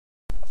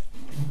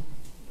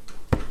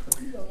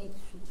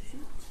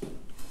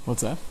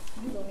What's that?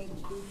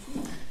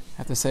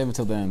 Have to save it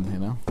till the end, you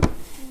know?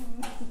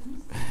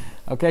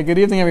 Okay, good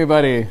evening,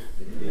 everybody.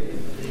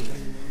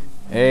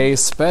 A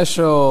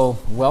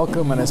special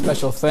welcome and a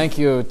special thank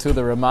you to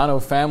the Romano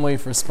family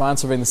for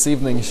sponsoring this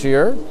evening's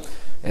shir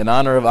in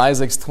honor of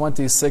Isaac's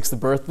 26th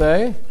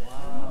birthday.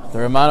 The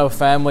Romano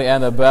family,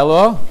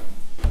 Annabella.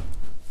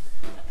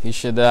 He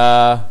should,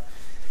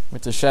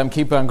 with Hashem,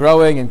 keep on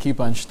growing and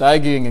keep on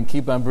steiging and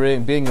keep on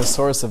being a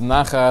source of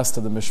nachas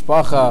to the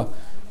mishpacha,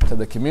 to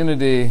the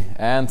community,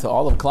 and to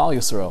all of Klal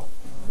Yisrael.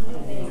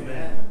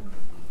 Amen.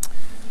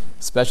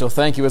 Special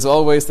thank you, as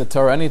always, to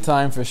Torah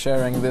Anytime for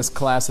sharing this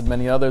class and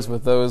many others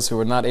with those who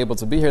were not able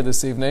to be here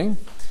this evening.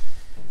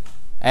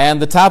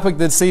 And the topic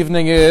this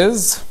evening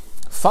is,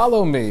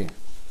 follow me.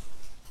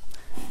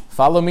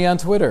 Follow me on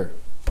Twitter.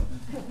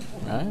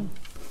 Right?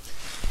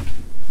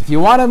 If you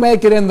want to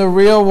make it in the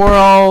real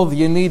world,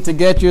 you need to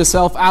get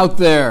yourself out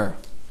there.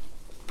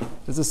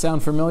 Does this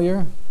sound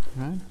familiar?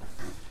 Right?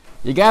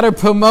 You got to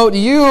promote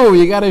you.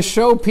 You got to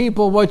show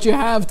people what you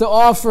have to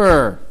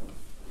offer.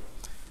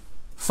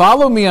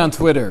 Follow me on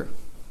Twitter.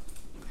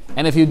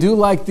 And if you do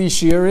like these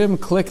shiurim,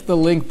 click the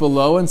link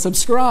below and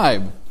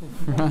subscribe.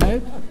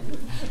 Right?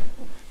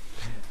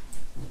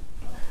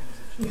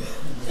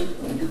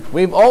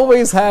 We've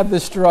always had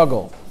this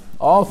struggle.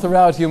 All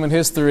throughout human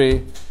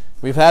history,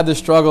 we've had the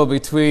struggle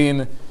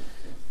between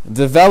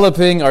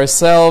developing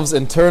ourselves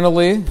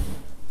internally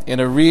in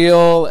a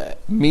real,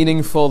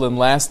 meaningful, and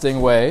lasting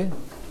way,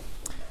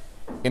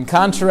 in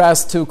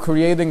contrast to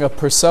creating a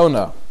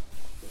persona,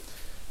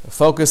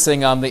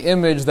 focusing on the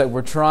image that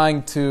we're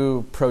trying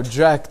to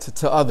project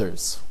to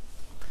others.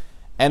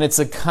 And it's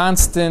a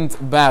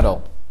constant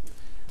battle.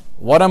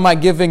 What am I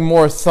giving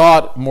more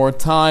thought, more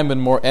time,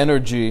 and more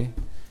energy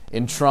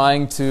in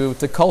trying to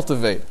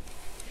cultivate?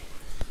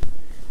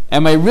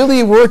 Am I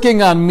really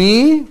working on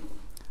me,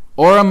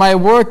 or am I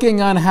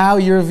working on how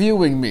you're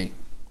viewing me?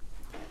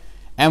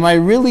 Am I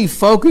really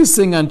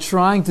focusing on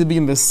trying to be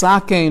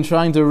misakein,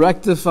 trying to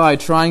rectify,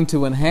 trying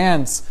to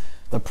enhance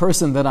the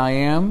person that I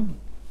am?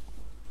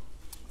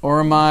 Or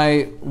am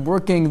I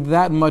working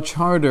that much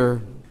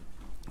harder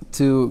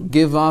to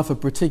give off a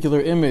particular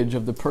image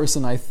of the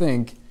person I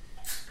think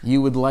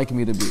you would like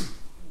me to be?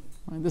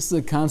 This is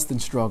a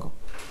constant struggle.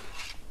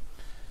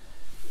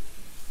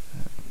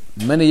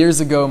 Many years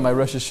ago, my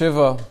Rosh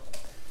Hashiva,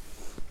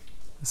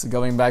 this is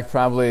going back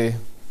probably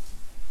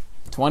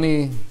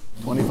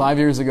 25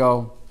 years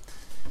ago,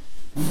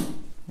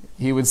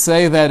 he would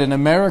say that in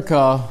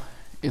America,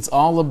 it's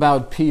all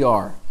about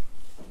PR.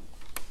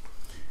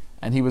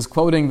 And he was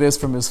quoting this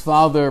from his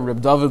father,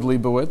 Reb David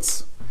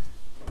Leibowitz.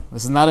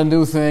 This is not a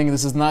new thing.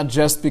 This is not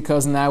just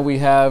because now we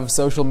have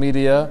social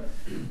media.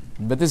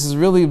 But this has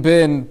really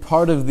been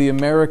part of the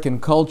American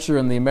culture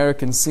and the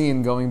American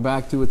scene going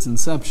back to its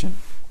inception.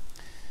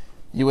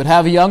 You would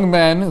have young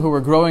men who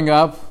were growing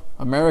up,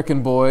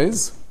 American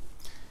boys,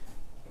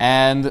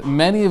 and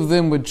many of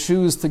them would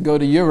choose to go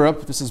to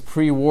Europe. This is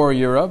pre-war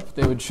Europe.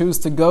 They would choose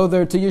to go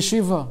there to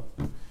yeshiva.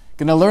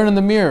 Going to learn in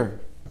the mirror.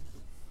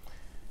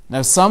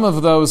 Now, some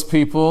of those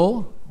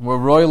people were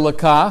Roy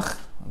Lakach.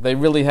 They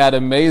really had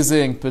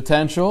amazing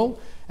potential,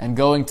 and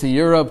going to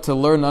Europe to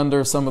learn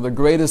under some of the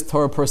greatest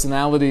Torah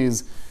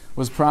personalities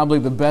was probably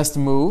the best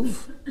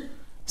move.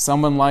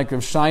 Someone like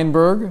Rav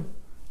Scheinberg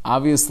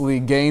obviously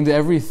gained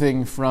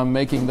everything from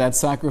making that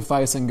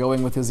sacrifice and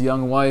going with his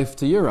young wife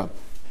to Europe.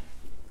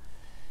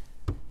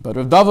 But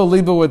Rav David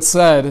Leibowitz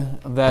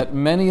said that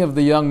many of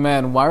the young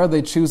men, why are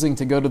they choosing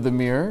to go to the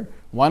Mir?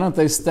 Why don't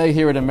they stay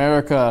here in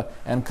America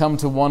and come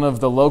to one of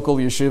the local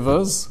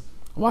yeshivas?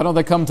 Why don't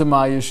they come to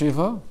my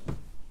yeshiva?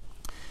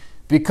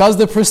 Because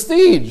the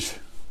prestige.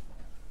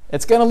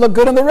 It's going to look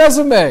good on the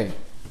resume.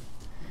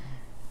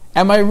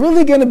 Am I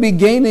really going to be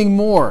gaining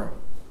more?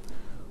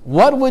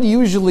 What would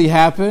usually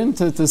happen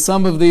to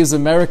some of these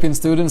American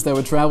students that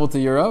would travel to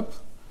Europe?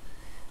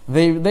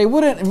 They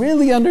wouldn't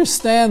really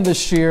understand the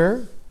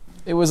shir.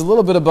 It was a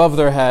little bit above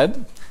their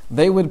head.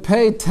 They would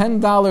pay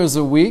 $10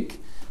 a week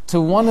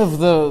to one of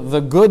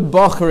the good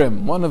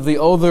bochrim, one of the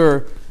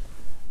older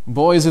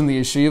boys in the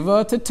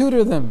yeshiva, to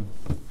tutor them.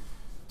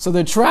 So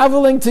they're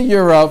traveling to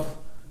Europe,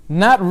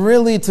 not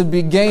really to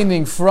be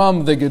gaining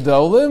from the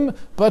gedolim,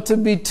 but to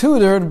be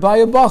tutored by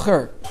a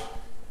bocher.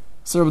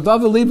 So Rabbi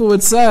David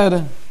Leibowitz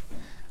said,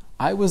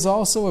 I was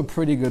also a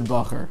pretty good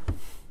bocher.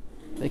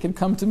 They can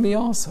come to me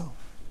also.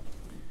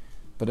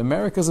 But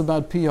America's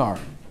about PR.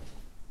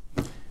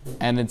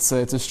 And it's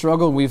a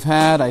struggle we've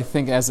had, I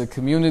think, as a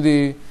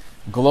community,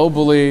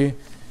 globally,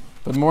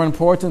 but more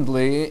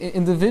importantly,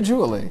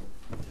 individually.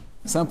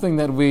 Something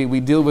that we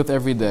deal with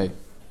every day.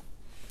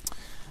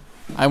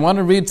 I want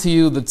to read to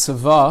you the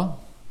tzava.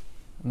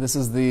 This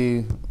is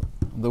the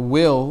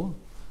will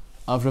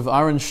of Rav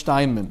Aaron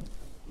Steinman.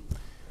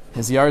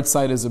 His yard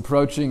site is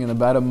approaching in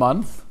about a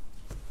month.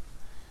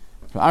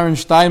 Rav Aaron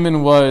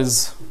Steinman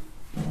was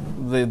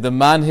the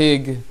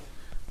manhig,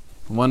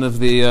 one of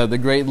the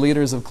great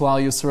leaders of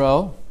Klal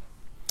Yisrael.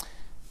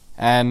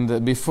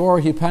 And before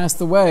he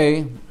passed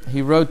away,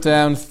 he wrote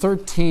down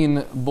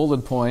 13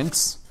 bullet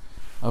points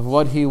of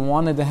what he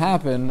wanted to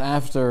happen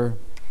after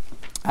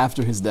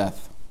his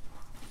death.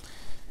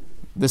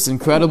 This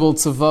incredible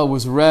tzava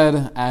was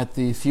read at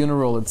the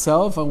funeral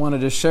itself. I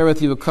wanted to share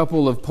with you a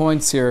couple of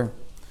points here,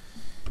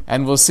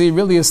 and we'll see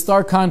really a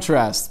stark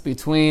contrast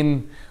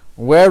between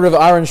where Rav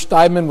Aaron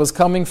Steinman was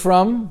coming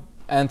from,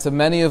 and to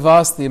many of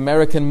us, the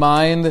American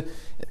mind,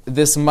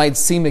 this might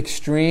seem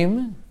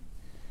extreme,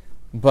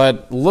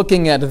 but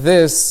looking at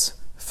this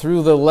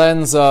through the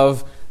lens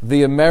of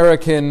the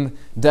American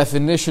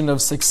definition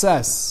of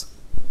success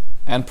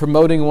and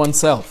promoting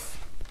oneself.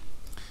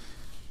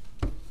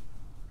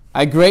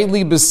 I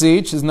greatly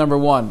beseech, is number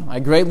one, I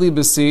greatly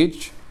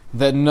beseech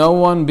that no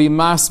one be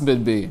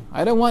masbid be.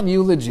 I don't want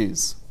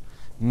eulogies,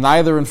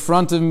 neither in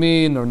front of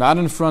me nor not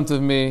in front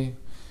of me.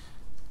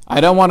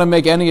 I don't want to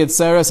make any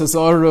etzeres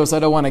esoros. I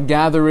don't want a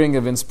gathering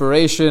of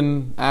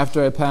inspiration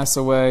after I pass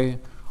away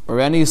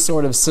or any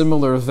sort of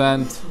similar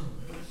event.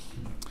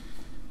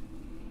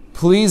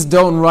 Please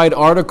don't write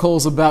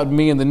articles about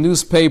me in the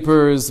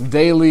newspapers,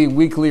 daily,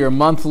 weekly, or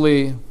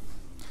monthly.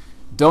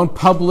 Don't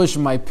publish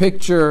my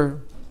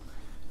picture,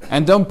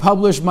 and don't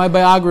publish my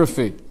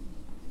biography.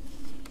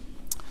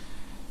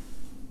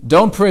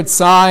 Don't print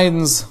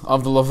signs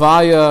of the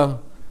Levaya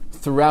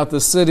throughout the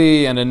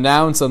city and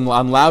announce on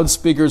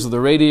loudspeakers of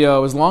the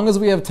radio. As long as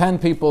we have 10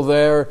 people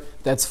there,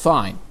 that's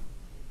fine.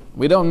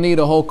 We don't need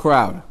a whole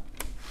crowd.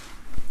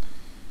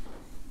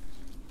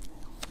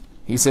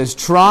 He says,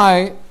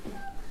 try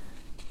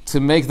to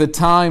make the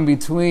time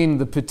between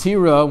the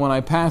petira, when I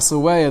pass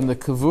away, and the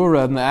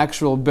kavura, and the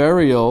actual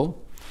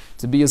burial,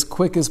 to be as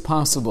quick as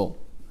possible.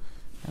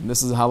 And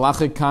this is a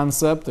halachic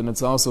concept, and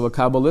it's also a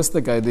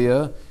Kabbalistic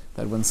idea,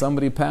 that when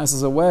somebody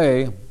passes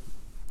away,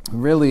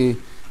 really,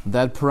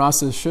 that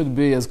process should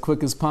be as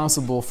quick as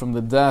possible from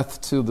the death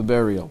to the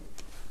burial.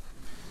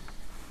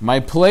 My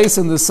place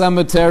in the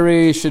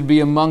cemetery should be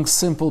amongst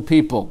simple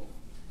people.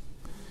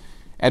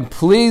 And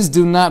please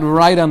do not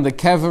write on the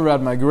kever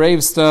at my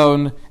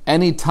gravestone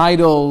any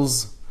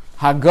titles,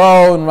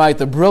 Hagon, write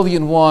the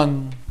brilliant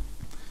one.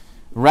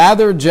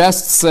 Rather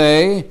just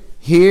say,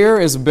 here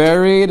is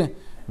buried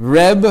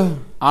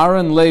Reb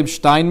Aaron Leib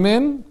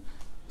Steinman,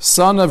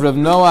 son of Reb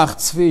Noach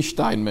Tzvi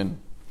Steinman.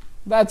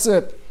 That's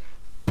it.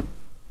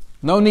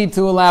 No need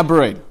to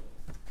elaborate.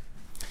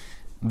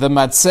 The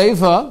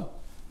matzeva,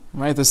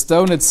 right, the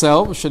stone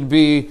itself, should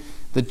be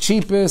the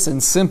cheapest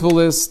and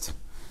simplest,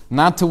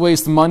 not to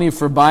waste money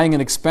for buying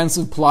an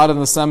expensive plot in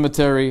the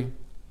cemetery.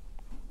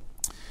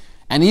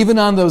 And even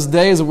on those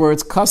days where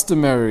it's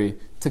customary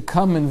to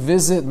come and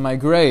visit my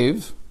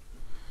grave,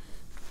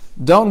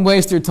 don't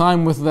waste your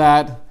time with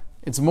that.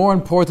 It's more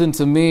important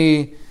to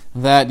me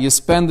that you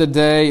spend the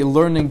day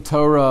learning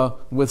Torah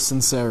with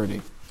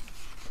sincerity.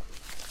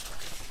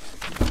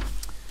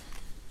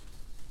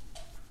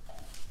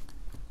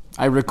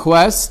 I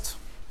request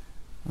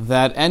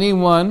that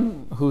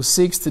anyone who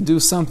seeks to do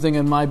something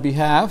in my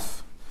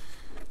behalf,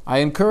 I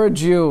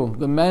encourage you,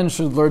 the men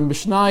should learn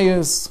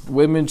Mishnayos,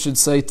 women should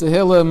say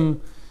Tehillim,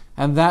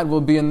 and that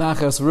will be a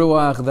nachas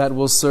ruach that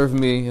will serve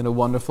me in a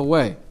wonderful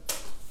way.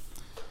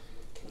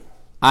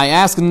 I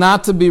ask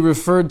not to be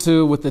referred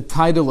to with the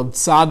title of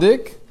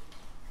tzaddik.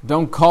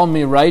 Don't call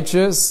me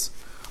righteous,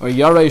 or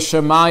yarei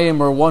shemayim,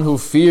 or one who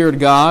feared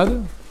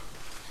God,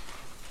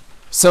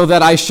 so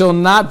that I shall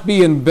not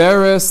be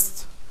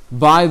embarrassed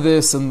by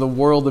this in the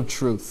world of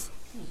truth.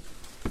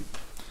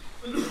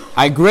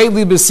 I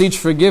greatly beseech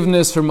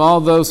forgiveness from all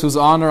those whose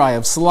honor I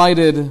have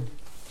slighted.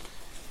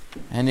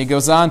 And he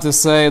goes on to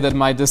say that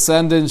my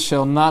descendants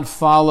shall not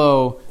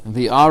follow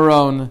the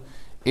Aron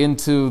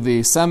into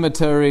the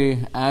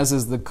cemetery, as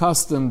is the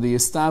custom, the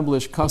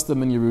established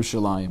custom in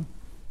Yerushalayim.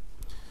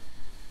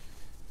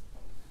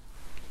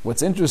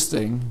 What's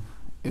interesting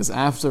is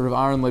after Rav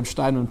Aaron Leib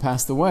Steinman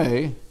passed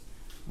away,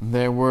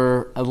 there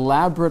were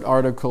elaborate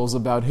articles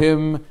about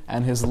him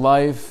and his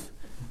life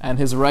and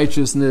his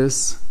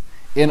righteousness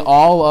in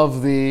all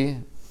of the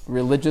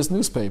religious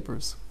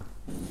newspapers.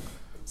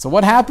 So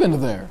what happened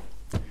there?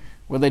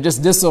 Were they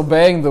just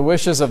disobeying the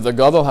wishes of the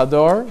Gadol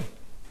Hador?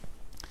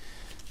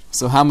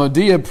 So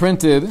Hamodia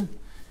printed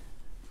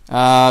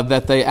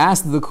that they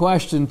asked the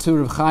question to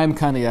Rav Chaim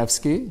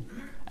Kanievsky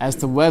as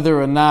to whether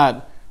or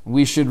not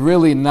we should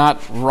really not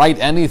write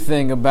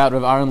anything about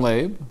Rav Aaron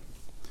Leib.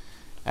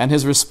 And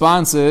his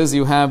response is,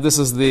 this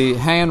is the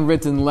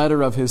handwritten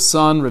letter of his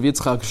son, Rav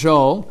Yitzchak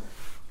Joel,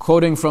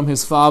 quoting from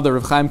his father,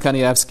 Rav Chaim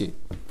Kanievsky.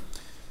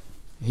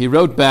 He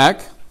wrote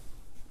back,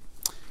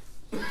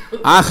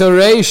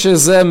 Acharei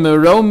shezeh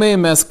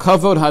meromim es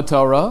kavod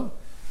haTorah,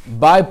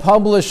 by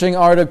publishing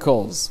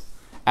articles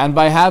and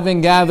by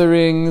having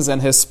gatherings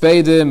and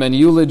hespedim and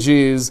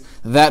eulogies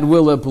that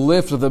will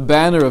uplift the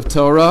banner of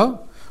Torah,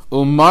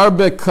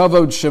 umarbe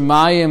kavod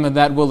shemayim, and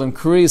that will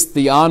increase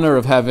the honor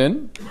of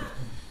heaven.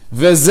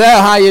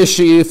 V'zeh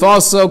hayeshif,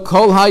 also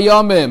kol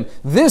hayomim.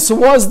 This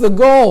was the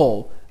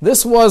goal.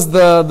 This was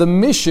the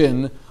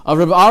mission of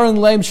Rav Aaron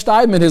Leib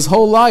Steinman his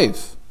whole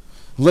life.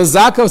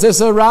 Lezakos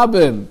eser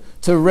rabim,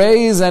 to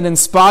raise and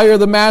inspire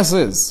the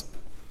masses.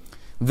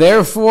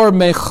 Therefore,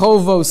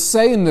 mechovo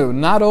seinu,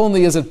 not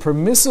only is it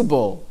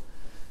permissible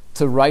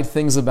to write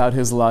things about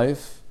his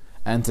life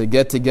and to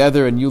get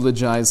together and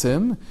eulogize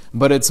him,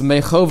 but it's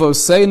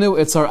mechovosenu,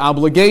 it's our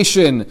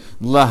obligation,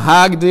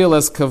 lahagdil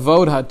es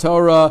kavod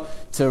haTorah,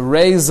 to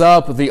raise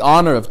up the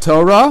honor of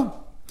Torah,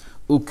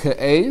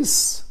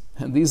 uke'es,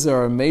 and these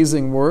are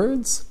amazing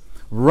words.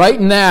 Right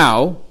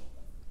now,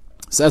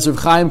 says Rav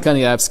Chaim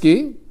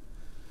Kanievsky,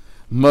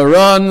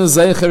 Maran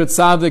Zecher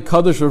Tzadik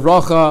Kadosh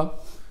Rocha,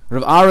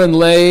 Rav Aaron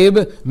Leib,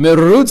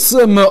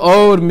 Merutza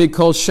Me'od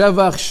Mikol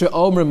Shevach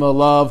She'omer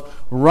Malav.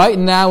 Right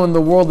now in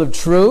the world of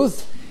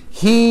truth,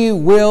 he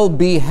will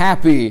be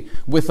happy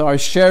with our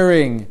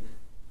sharing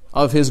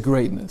of his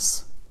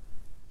greatness.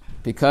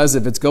 Because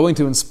if it's going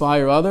to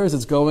inspire others,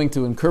 it's going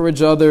to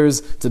encourage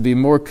others to be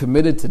more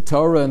committed to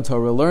Torah and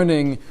Torah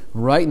learning.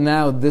 Right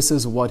now, this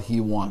is what he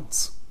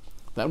wants.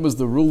 That was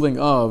the ruling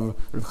of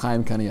Rav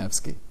Chaim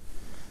Kanievsky.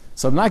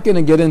 So I'm not going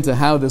to get into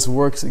how this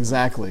works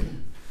exactly.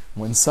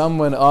 When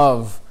someone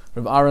of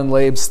Rav Aaron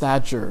Leib's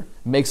stature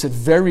makes it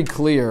very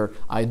clear,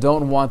 I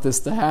don't want this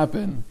to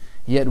happen,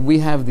 yet we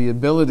have the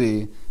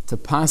ability to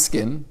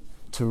paskin,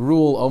 to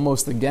rule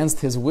almost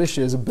against his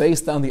wishes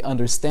based on the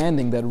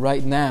understanding that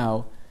right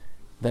now,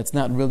 that's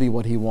not really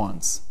what he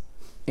wants.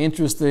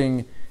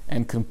 Interesting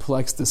and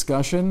complex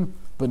discussion,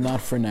 but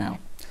not for now.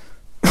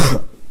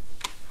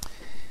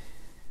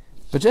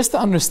 But just to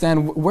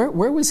understand, where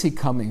was he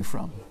coming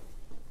from?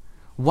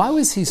 Why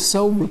was he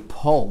so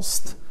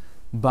repulsed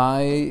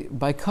by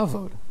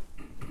kavod,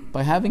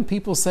 by having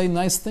people say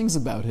nice things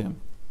about him?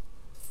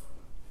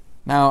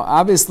 Now,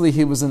 obviously,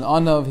 he was an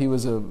anav, he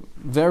was a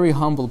very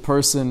humble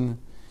person.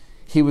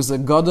 He was a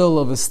gadol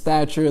of a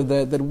stature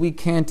that we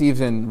can't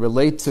even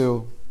relate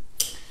to.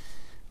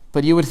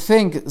 But you would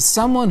think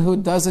someone who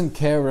doesn't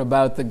care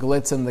about the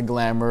glitz and the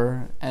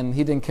glamour, and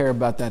he didn't care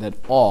about that at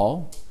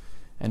all,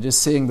 and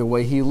just seeing the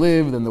way he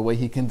lived and the way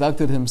he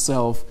conducted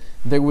himself,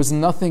 there was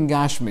nothing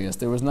gashmias,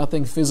 there was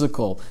nothing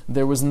physical,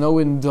 there was no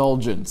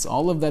indulgence.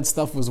 All of that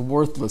stuff was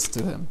worthless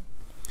to him.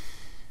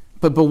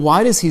 But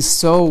why does he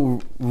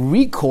so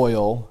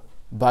recoil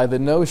by the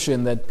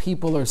notion that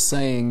people are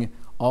saying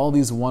all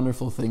these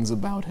wonderful things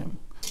about him?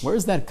 Where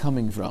is that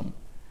coming from?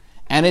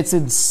 And it's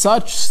in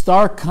such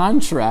stark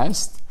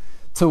contrast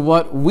to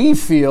what we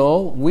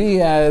feel,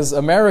 we as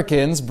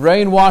Americans,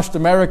 brainwashed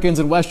Americans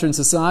in Western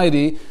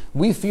society,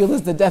 we feel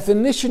is the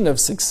definition of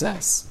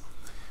success.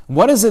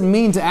 What does it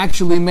mean to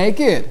actually make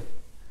it?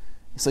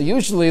 So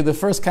usually the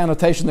first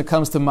connotation that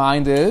comes to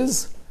mind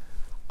is,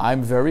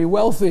 I'm very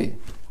wealthy,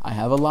 I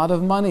have a lot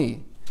of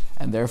money,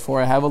 and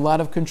therefore I have a lot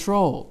of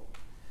control.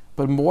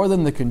 But more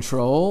than the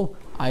control,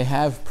 I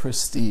have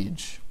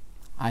prestige,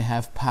 I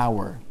have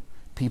power.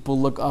 People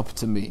look up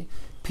to me.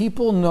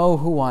 People know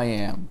who I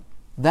am.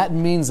 That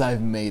means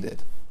I've made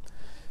it.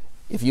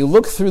 If you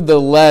look through the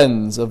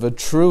lens of a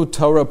true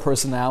Torah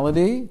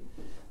personality,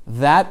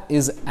 that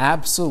is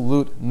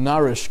absolute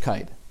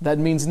narishkeit. That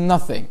means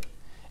nothing.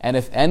 And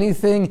if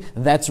anything,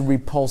 that's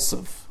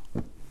repulsive.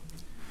 I'd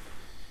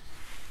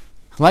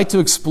like to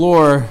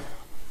explore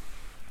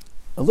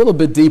a little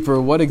bit deeper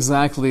what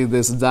exactly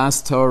this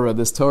Das Torah,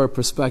 this Torah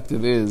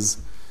perspective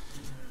is,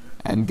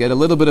 and get a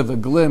little bit of a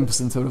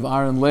glimpse into Rav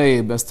Aaron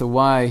Leib as to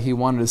why he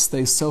wanted to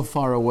stay so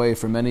far away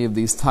from any of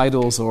these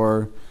titles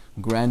or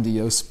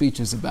grandiose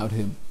speeches about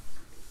him.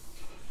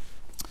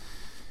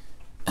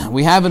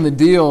 We have in the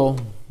deal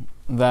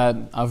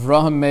that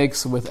Avraham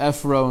makes with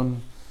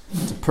Ephron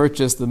to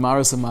purchase the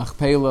Maras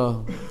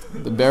Machpelah,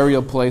 the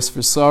burial place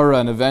for Sarah,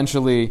 and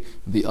eventually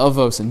the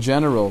Avos in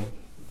general.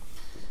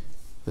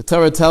 The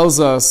Torah tells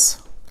us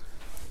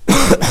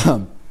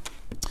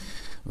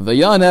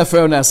Vayan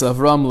Ephron es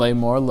Avram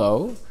le'mor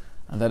lo,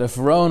 and that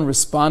Ephron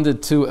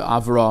responded to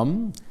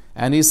Avram,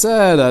 and he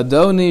said,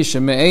 Adoni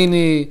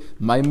sheme'eni,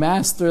 my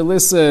master,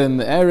 listen,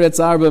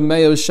 Eretz arba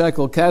meo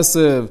shekel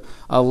kesef,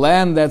 a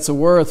land that's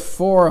worth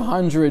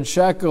 400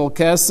 shekel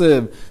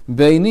kesef,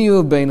 beini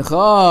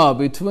u'beincha,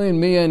 between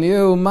me and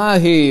you,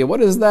 mahi,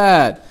 what is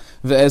that?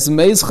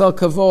 Ve'ezmeizcha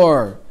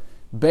kavor,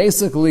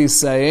 basically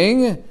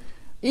saying,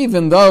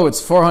 even though it's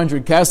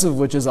 400 kesef,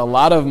 which is a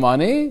lot of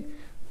money,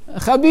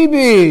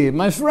 Habibi,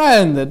 my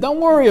friend, don't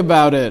worry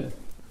about it.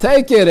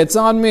 Take it, it's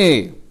on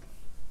me.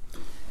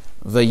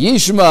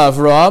 Vayishma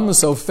Avram,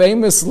 so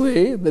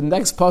famously, the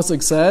next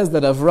pasuk says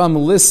that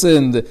Avram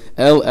listened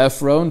El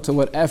Ephron to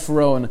what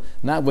Ephron,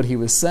 not what he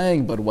was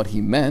saying, but what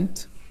he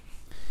meant.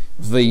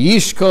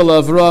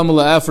 Vayishkol Avram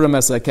le'Ephron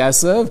es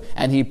ha'kesav,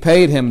 and he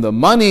paid him the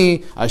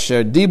money,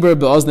 asher diber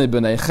be'oznei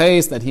b'nei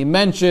ches, that he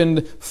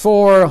mentioned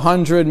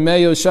 400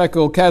 meo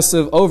shekel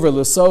kesav over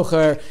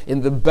l'socher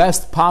in the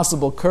best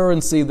possible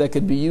currency that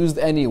could be used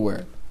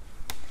anywhere.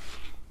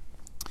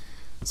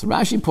 So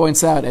Rashi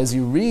points out, as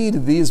you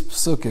read these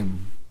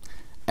psukim,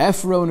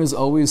 Ephron is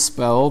always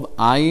spelled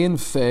Ayin,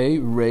 Fe,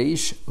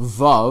 Reish,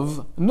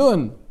 Vav,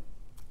 Nun.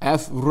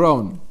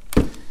 Ephron.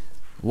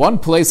 One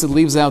place it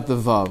leaves out the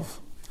Vav.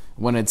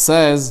 When it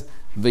says,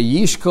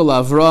 V'yishkol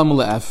Avram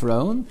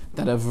le'Ephron,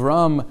 that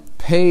Avram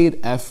paid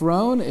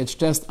Ephron, it's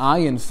just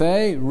Ayin,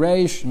 Fe,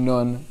 Reish,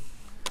 Nun.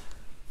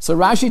 So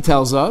Rashi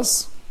tells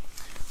us,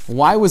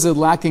 why was it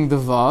lacking the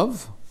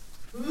Vav?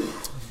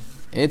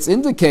 It's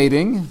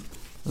indicating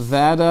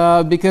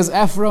that because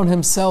Ephron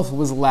himself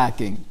was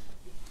lacking,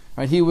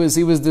 right? He was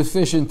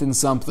deficient in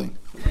something.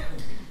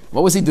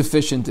 What was he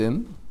deficient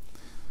in?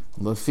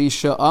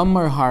 Lafisha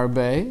Amar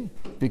Harbe,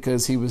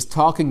 because he was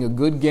talking a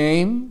good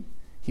game,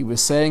 he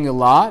was saying a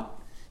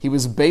lot, he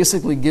was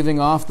basically giving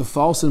off the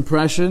false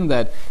impression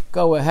that,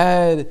 go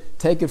ahead,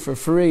 take it for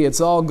free,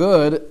 it's all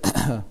good.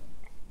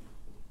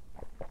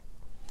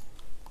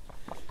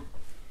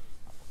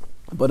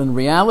 But in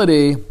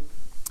reality,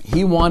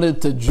 he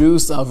wanted to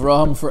juice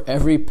Avraham for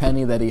every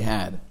penny that he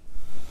had.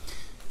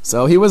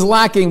 So he was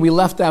lacking. We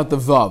left out the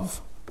Vav.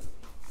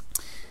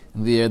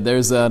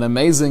 There's an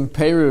amazing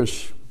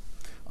Perush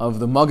of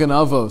the Magen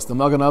Avos. The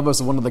Magen Avos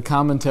is one of the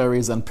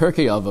commentaries on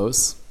Pirkei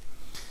Avos.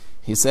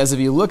 He says, if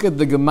you look at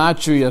the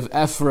gematria of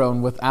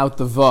Ephron without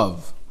the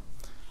Vav,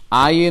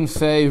 Ayin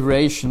Fei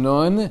Reish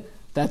Nun,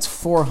 that's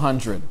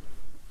 400.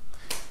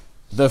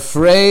 The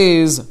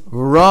phrase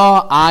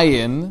Ra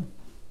Ayin,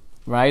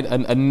 right,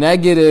 a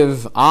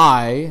negative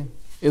I,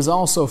 is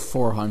also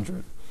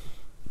 400.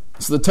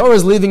 So the Torah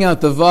is leaving out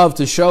the Vav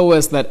to show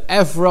us that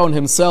Ephron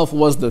himself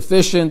was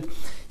deficient.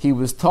 He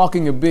was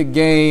talking a big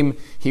game.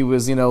 He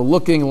was,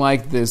 looking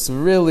like this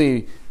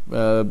really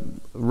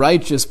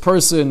righteous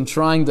person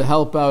trying to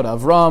help out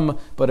Avram,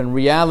 but in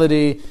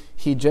reality,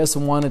 he just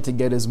wanted to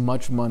get as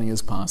much money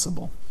as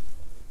possible.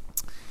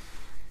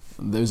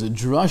 There's a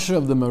drasha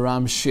of the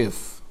Maram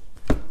Shif.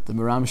 The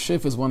Maram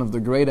Shif is one of the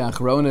great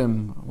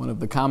Achronim, one of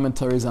the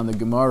commentaries on the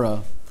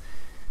Gemara.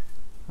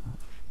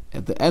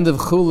 At the end of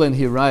Chulin,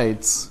 he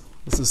writes,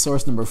 this is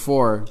source number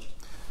 4,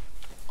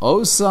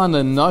 Osan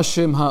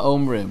Nashim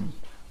Ha'omrim,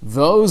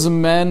 those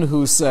men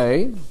who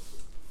say,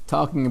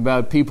 talking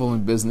about people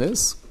in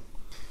business,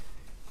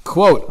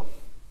 quote,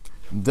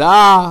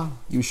 Da,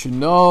 you should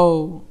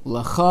know,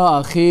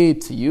 Lacha Achi,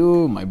 to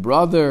you, my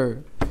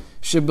brother,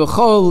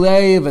 Shebechol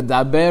Leiv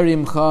Adaber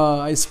Imcha,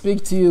 I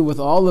speak to you with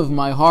all of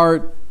my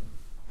heart,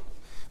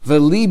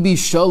 Velibi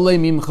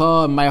Sholem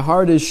Imcha, my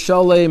heart is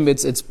Sholem,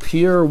 it's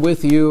pure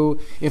with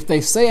you. If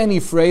they say any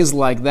phrase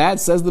like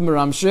that, says the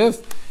Maram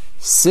Shif,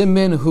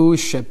 Simin Hu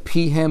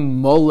Shepihem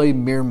Mole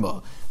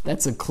Mirma.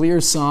 That's a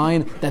clear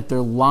sign that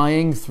they're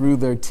lying through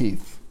their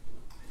teeth.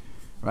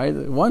 Right?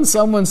 Once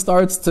someone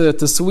starts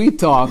to sweet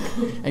talk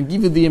and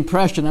give you the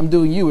impression, I'm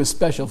doing you a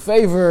special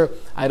favor,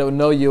 I don't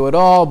know you at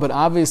all, but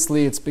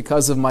obviously it's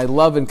because of my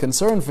love and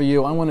concern for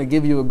you, I want to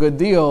give you a good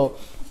deal,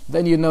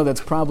 then you know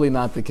that's probably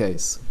not the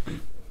case.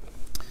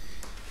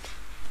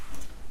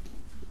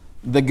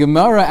 The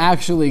Gemara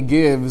actually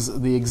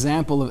gives the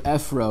example of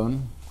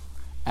Ephron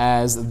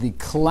as the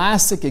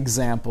classic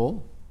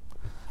example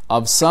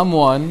of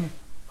someone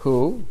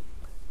who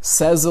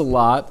says a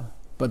lot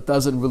but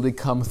doesn't really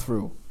come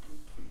through.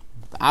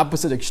 The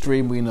opposite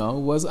extreme we know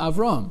was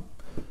Avram.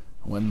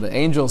 When the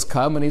angels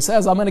come and he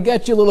says, I'm going to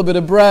get you a little bit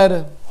of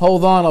bread,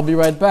 hold on, I'll be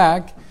right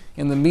back.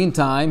 In the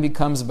meantime, he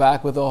comes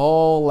back with a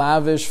whole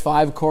lavish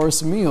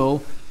 5-course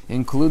meal,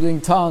 including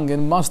tongue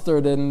and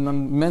mustard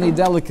and many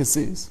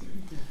delicacies.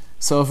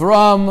 So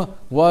Avram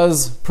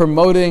was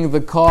promoting the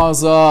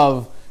cause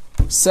of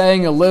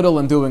saying a little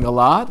and doing a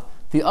lot.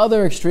 The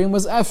other extreme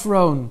was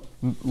Ephron,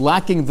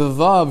 lacking the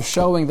Vav,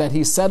 showing that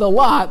he said a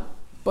lot,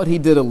 but he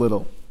did a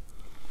little.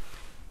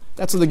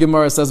 That's what the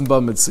Gemara says in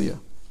Bava Metzia.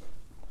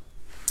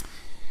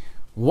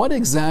 What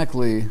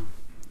exactly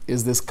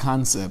is this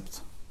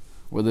concept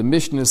where the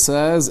Mishnah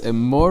says,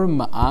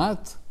 Emor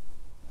ma'at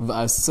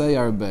v'asei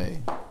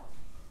arbei?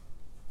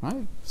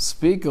 Right?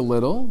 Speak a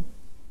little,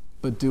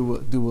 but do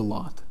a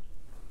lot.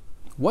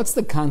 What's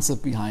the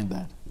concept behind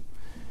that?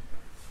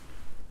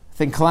 I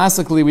think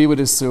classically we would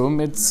assume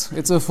it's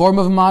a form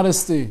of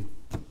modesty.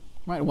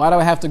 Right? Why do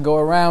I have to go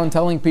around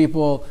telling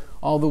people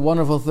all the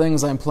wonderful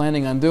things I'm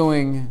planning on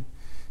doing?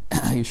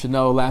 You should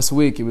know last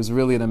week it was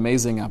really an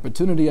amazing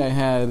opportunity I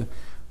had.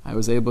 I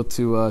was able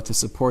to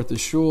support the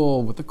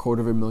shul with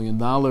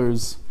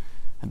 $250,000.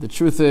 And the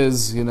truth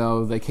is,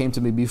 they came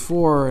to me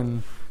before,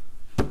 and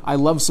I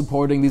love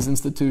supporting these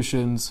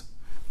institutions.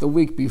 The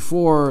week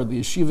before, the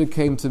yeshiva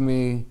came to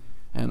me,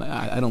 and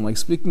I don't like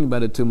speaking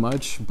about it too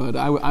much, but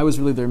I was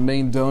really their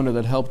main donor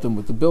that helped them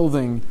with the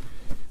building.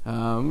 They're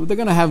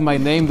going to have my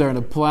name there in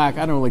a plaque.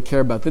 I don't really care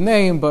about the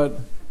name, but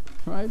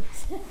right?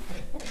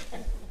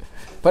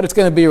 But it's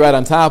going to be right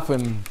on top.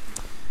 And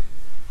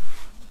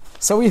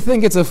so we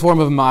think it's a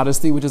form of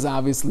modesty, which is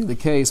obviously the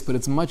case, but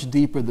it's much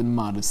deeper than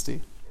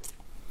modesty.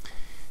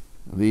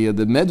 The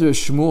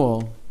Medrash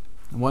Shmuel,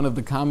 one of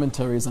the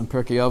commentaries on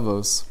Pirkei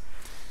Avos,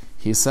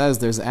 he says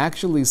there's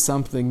actually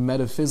something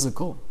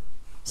metaphysical,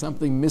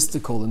 something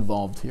mystical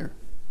involved here.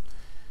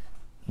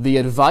 The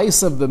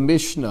advice of the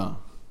Mishnah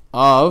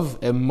of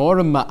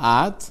Emor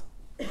ma'at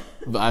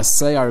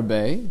v'asei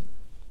arbei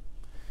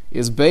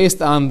is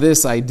based on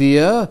this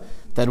idea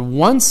that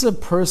once a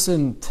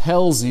person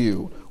tells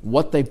you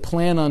what they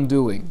plan on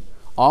doing,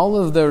 all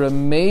of their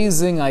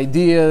amazing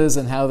ideas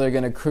and how they're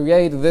going to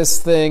create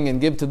this thing and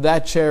give to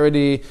that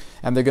charity,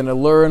 and they're going to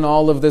learn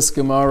all of this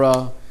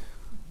Gemara,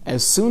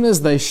 as soon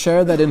as they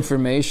share that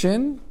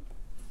information,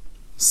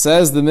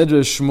 says the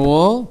Midrash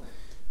Shmuel,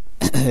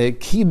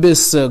 Ki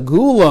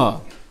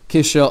bisagula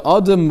kisha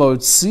adam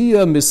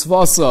motzia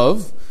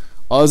misvasav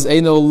az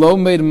eno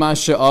lomed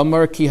masha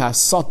amar ki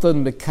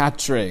hasatan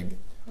mekatreg.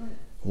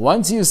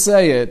 Once you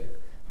say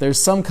it,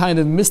 there's some kind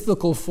of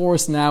mystical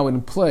force now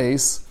in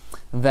place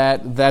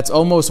that's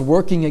almost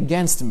working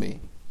against me.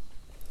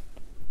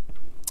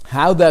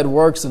 How that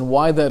works and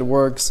why that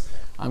works,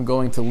 I'm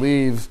going to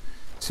leave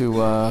to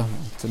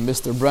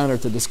Mr. Brenner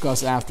to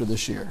discuss after the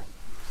shiur.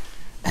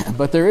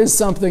 But there is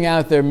something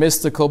out there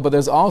mystical, but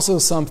there's also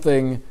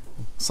something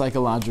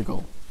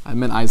psychological. I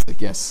meant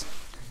Isaac, yes.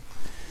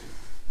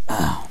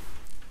 Rav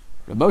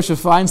Moshe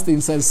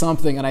Feinstein says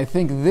something, and I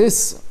think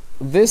this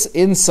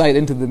insight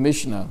into the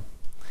Mishnah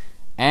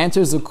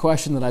answers a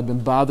question that I've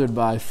been bothered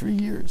by for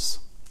years.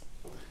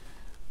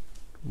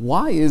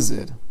 Why is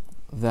it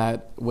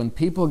that when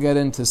people get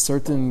into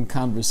certain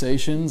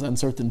conversations on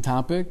certain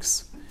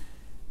topics,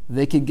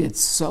 they could get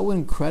so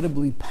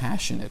incredibly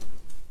passionate?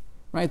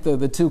 Right?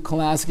 The two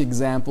classic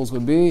examples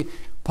would be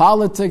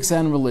politics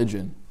and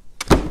religion.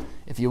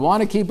 If you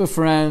want to keep a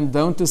friend,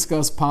 don't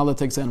discuss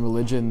politics and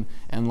religion.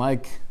 And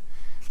like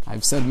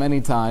I've said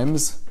many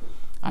times,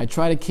 I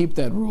try to keep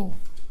that rule.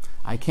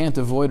 I can't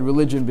avoid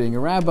religion being a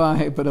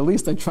rabbi, but at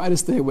least I try to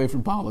stay away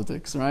from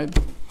politics, right?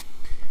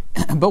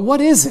 But what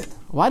is it?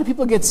 Why do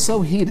people get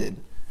so heated?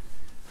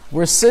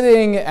 We're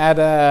sitting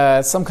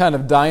at some kind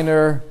of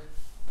diner,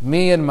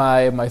 me and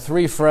my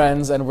three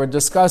friends, and we're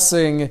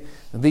discussing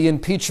the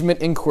impeachment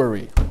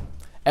inquiry.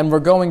 And we're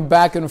going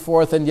back and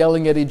forth and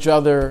yelling at each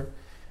other.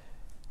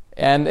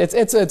 And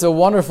it's a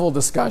wonderful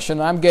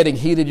discussion. I'm getting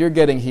heated, you're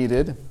getting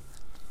heated.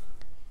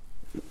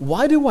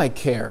 Why do I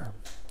care?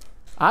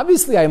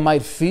 Obviously, I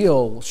might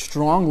feel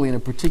strongly in a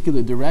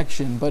particular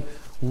direction, but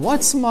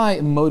what's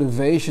my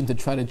motivation to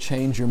try to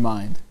change your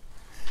mind?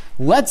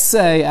 Let's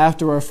say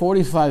after our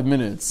 45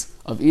 minutes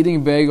of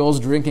eating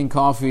bagels, drinking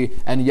coffee,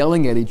 and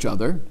yelling at each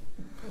other,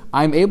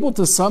 I'm able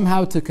to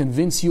somehow to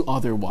convince you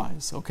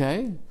otherwise,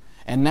 okay?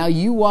 And now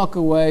you walk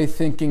away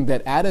thinking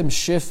that Adam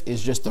Schiff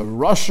is just a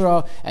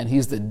Russia and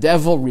he's the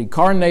devil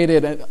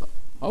reincarnated.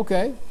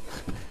 Okay.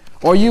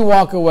 Or you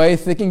walk away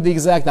thinking the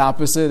exact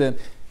opposite. And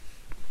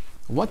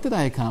what did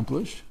I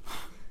accomplish?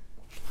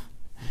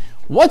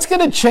 What's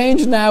going to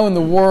change now in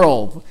the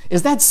world?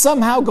 Is that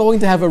somehow going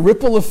to have a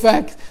ripple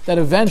effect that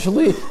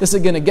eventually this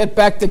is going to get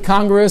back to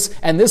Congress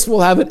and this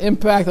will have an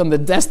impact on the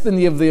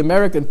destiny of the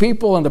American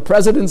people and the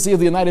presidency of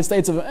the United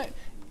States of America?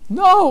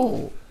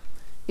 No,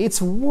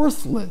 it's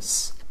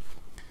worthless.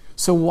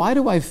 So why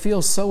do I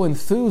feel so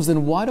enthused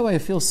and why do I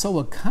feel so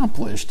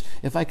accomplished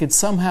if I could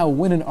somehow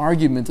win an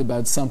argument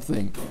about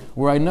something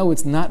where I know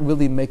it's not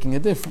really making a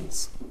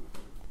difference?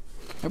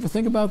 Ever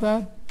think about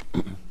that?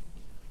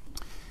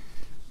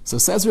 So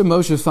says Rav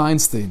Moshe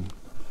Feinstein,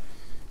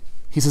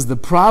 he says the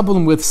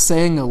problem with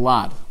saying a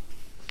lot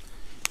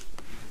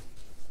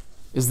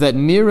is that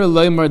nira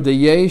loymar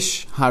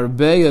deyesh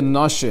harbe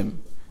anoshim.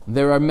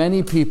 There are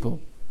many people,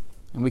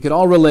 and we could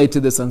all relate to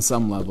this on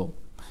some level.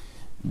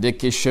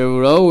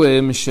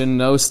 Dikisharoim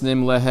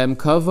shenosnim lehem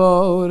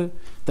kavod.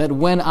 That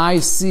when I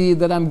see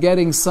that I'm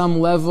getting some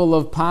level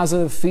of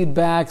positive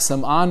feedback,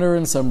 some honor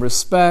and some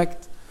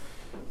respect,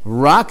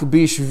 rak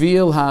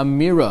bishvil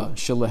ha'amira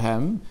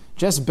shelehem,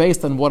 just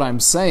based on what I'm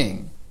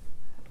saying,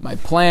 my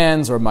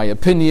plans or my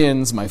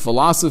opinions, my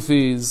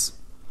philosophies,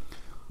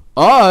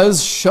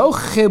 az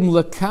shochim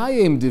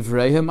lekayim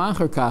divreihem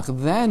achar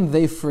kach, then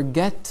they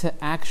forget to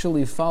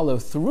actually follow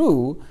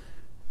through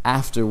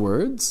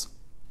afterwards.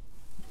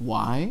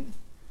 Why?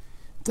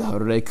 Because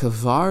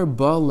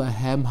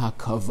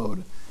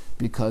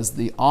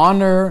the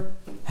honor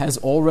has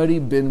already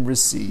been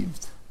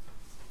received.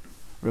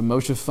 Rav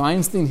Moshe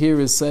Feinstein here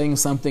is saying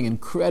something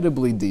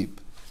incredibly deep.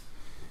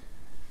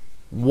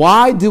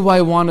 Why do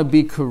I want to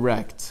be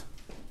correct?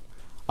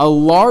 A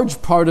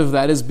large part of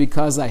that is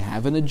because I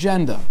have an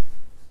agenda.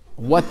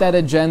 What that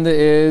agenda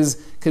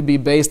is could be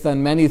based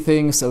on many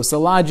things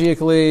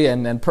sociologically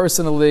and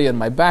personally and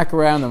my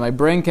background and my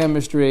brain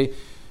chemistry.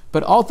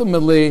 But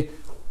ultimately,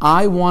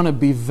 I want to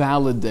be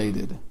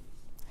validated.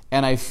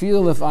 And I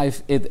feel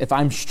if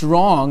I'm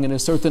strong in a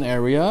certain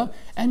area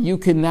and you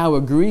can now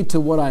agree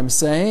to what I'm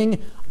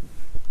saying,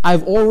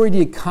 I've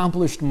already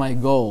accomplished my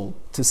goal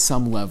to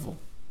some level.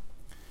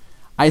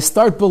 I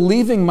start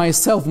believing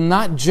myself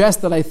not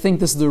just that I think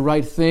this is the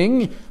right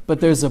thing,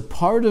 but there's a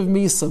part of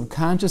me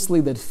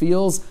subconsciously that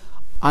feels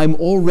I'm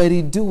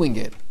already doing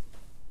it.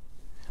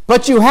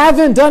 But you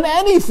haven't done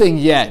anything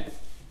yet.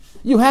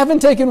 You haven't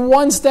taken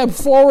one step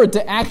forward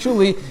to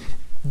actually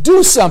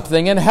do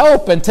something and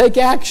help and take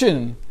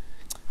action.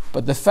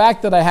 But the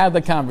fact that I had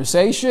the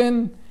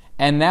conversation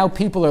and now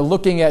people are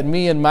looking at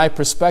me and my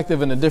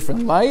perspective in a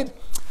different light,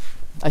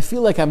 I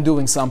feel like I'm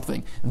doing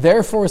something.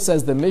 Therefore,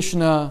 says the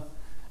Mishnah,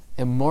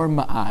 Emor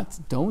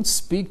ma'at. Don't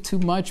speak too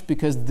much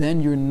because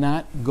then you're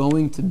not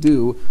going to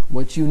do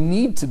what you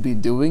need to be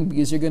doing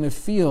because you're going to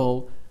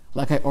feel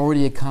like I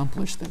already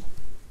accomplished it.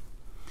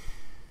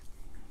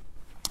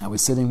 I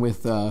was sitting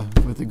with a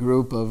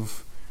group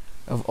of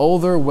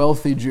older,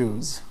 wealthy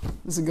Jews.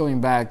 This is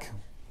going back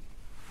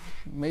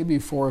maybe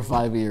 4 or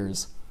 5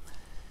 years.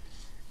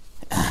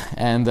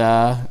 And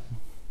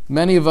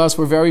many of us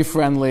were very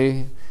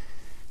friendly,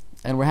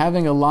 and we're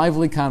having a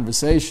lively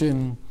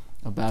conversation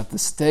about the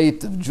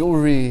state of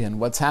Jewry and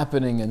what's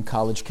happening in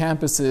college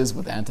campuses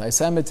with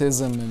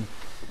anti-Semitism. And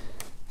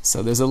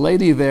so there's a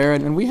lady there,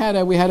 and we had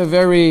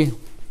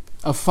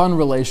a fun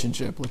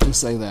relationship, let's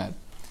just say that.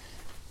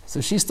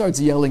 So she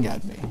starts yelling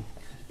at me,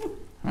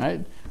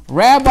 right?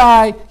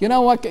 Rabbi, you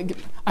know what?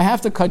 I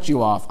have to cut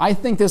you off. I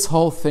think this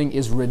whole thing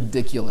is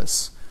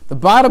ridiculous. The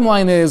bottom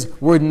line is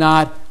we're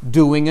not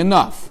doing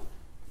enough.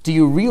 Do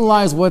you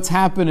realize what's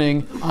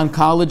happening on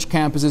college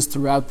campuses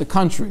throughout the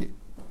country?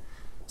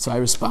 So I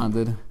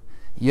responded,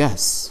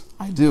 yes,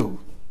 I do.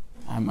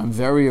 I'm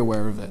very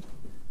aware of it.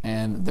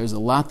 And there's a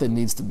lot that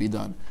needs to be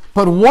done.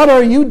 But what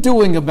are you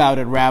doing about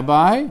it,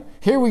 Rabbi?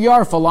 Here we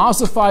are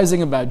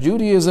philosophizing about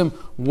Judaism.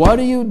 What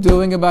are you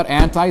doing about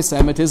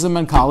anti-Semitism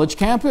on college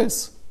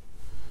campus?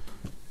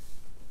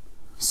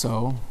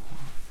 So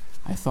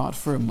I thought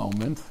for a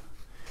moment,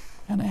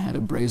 and I had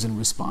a brazen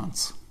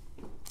response.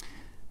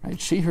 Right?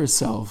 She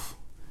herself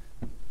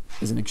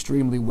is an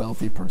extremely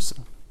wealthy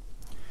person.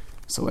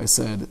 So I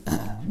said,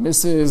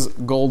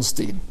 Mrs.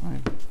 Goldstein,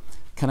 right,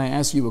 can I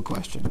ask you a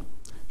question?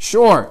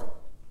 Sure.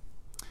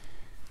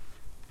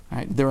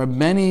 Right, there are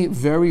many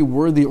very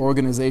worthy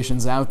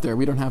organizations out there,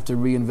 we don't have to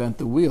reinvent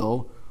the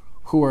wheel,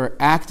 who are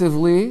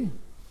actively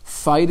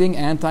fighting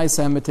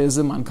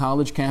anti-Semitism on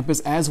college campus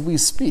as we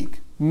speak.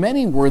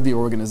 Many worthy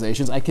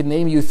organizations. I can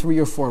name you 3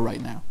 or 4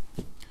 right now.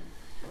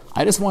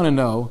 I just want to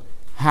know,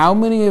 how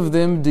many of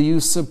them do you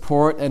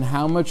support and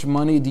how much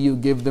money do you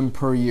give them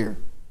per year?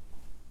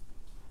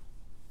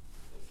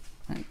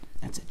 Right,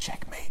 that's a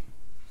checkmate.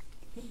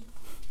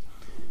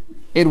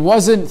 It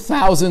wasn't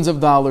thousands of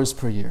dollars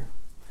per year.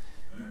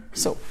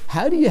 So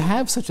how do you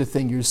have such a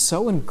thing? You're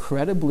so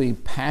incredibly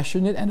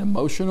passionate and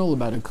emotional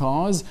about a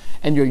cause,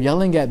 and you're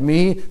yelling at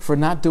me for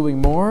not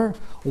doing more?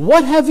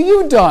 What have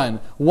you done?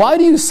 Why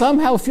do you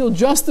somehow feel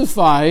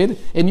justified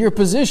in your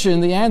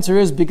position? The answer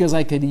is because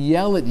I could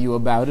yell at you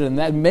about it, and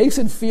that makes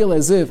it feel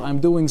as if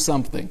I'm doing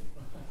something.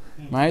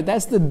 Right?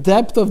 That's the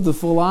depth of the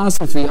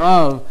philosophy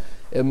of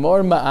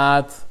Emor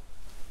Ma'at,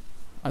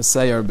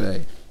 Asay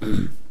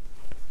Arbeh.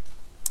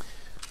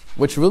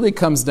 Which really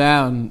comes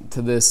down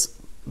to this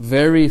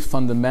very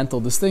fundamental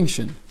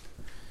distinction.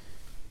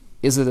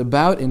 Is it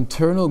about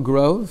internal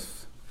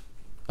growth,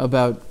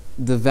 about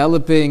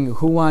developing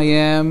who I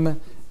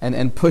am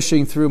and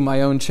pushing through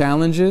my own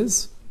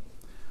challenges?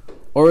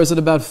 Or is it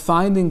about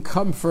finding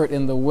comfort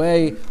in the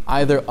way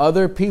either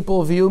other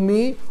people view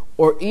me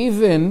or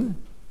even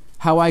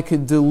how I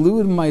could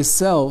delude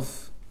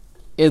myself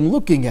in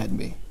looking at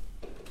me?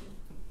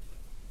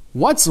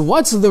 What's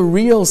the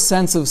real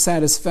sense of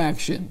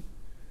satisfaction?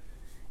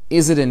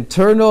 Is it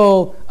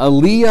internal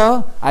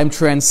aliyah? I'm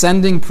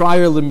transcending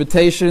prior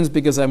limitations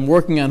because I'm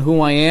working on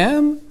who I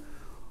am?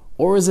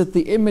 Or is it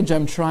the image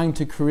I'm trying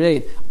to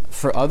create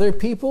for other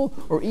people?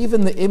 Or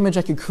even the image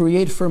I could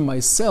create for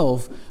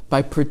myself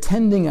by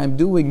pretending I'm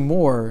doing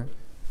more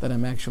than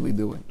I'm actually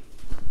doing?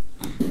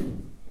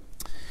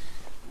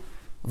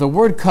 The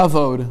word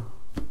kavod,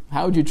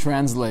 how would you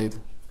translate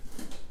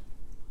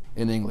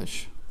in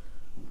English?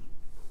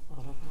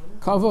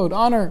 Kavod,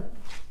 honor.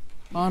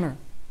 Honor.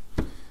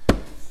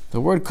 The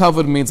word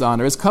kavod means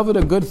honor. Is kavod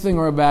a good thing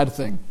or a bad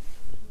thing?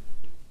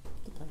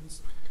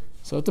 Depends.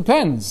 So it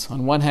depends.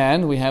 On one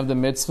hand, we have the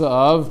mitzvah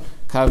of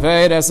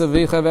kaved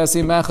esavicha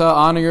vesimecha,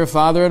 honor your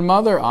father and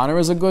mother. Honor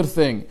is a good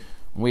thing.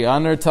 We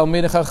honor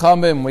Talmid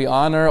Chachamim. We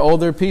honor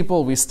older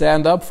people. We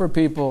stand up for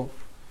people.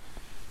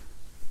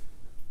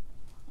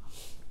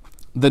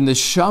 The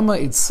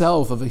neshama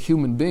itself of a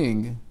human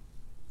being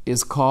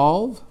is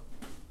called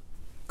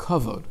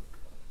kavod.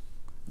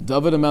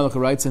 David HaMelech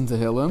writes in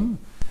Tehillim,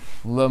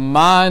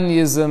 L'man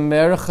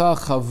yizamercha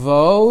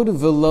chavod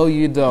v'lo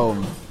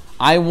yidom.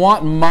 I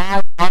want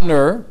my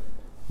honor,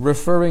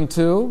 referring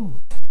to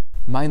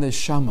my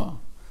neshama.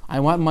 I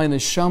want my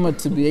neshama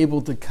to be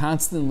able to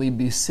constantly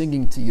be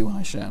singing to you,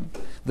 Hashem.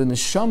 The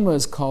neshama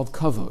is called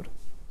kavod.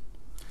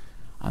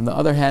 On the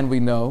other hand, we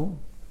know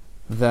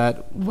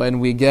that when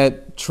we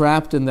get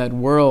trapped in that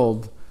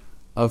world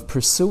of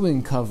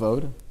pursuing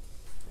kavod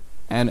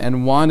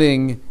and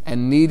wanting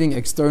and needing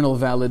external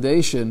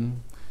validation,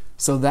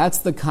 so that's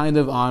the kind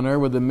of honor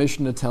where the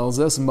Mishnah tells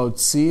us,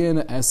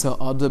 Motziin esa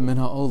adam min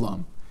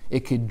ha'olam.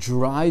 It could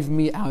drive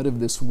me out of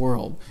this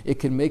world. It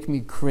can make me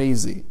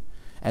crazy.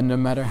 And no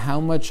matter how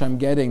much I'm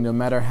getting, no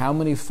matter how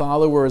many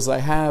followers I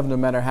have, no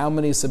matter how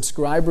many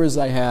subscribers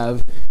I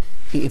have,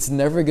 it's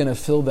never going to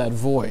fill that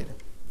void.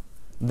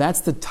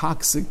 That's the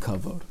toxic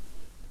kavod.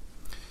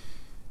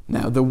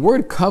 Now, the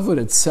word kavod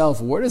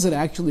itself, where does it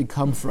actually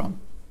come from?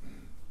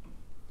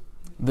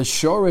 The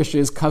shorish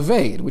is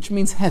kaved, which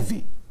means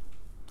heavy.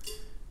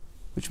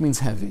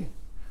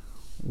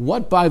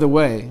 What, by the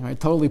way, right,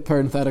 totally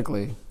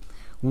parenthetically,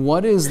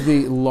 what is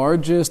the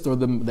largest or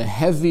the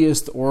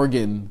heaviest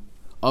organ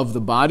of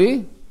the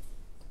body?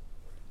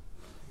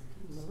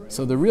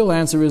 So the real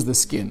answer is the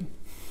skin.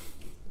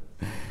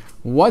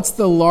 What's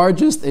the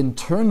largest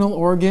internal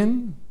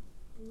organ?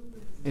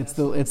 It's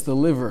the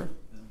liver.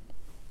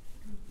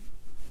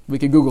 We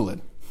could Google it.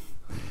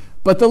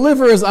 But the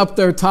liver is up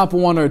there, top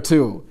 1 or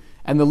 2.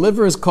 And the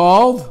liver is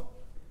called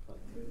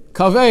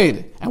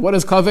kaved. And what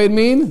does kaved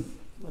mean?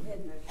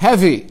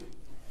 Heavy.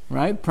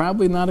 Right?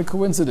 Probably not a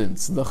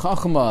coincidence. The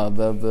chachma,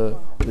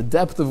 the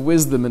depth of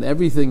wisdom and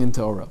everything in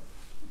Torah.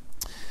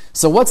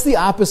 So what's the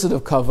opposite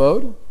of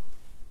kavod?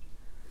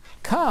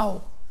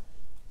 Kal.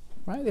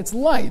 Right? It's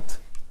light.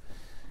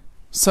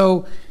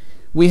 So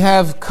we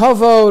have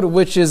kavod,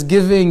 which is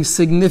giving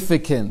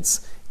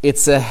significance.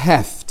 It's a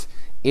heft.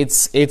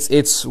 It's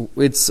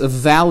a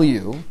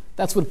value.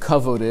 That's what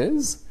kavod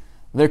is.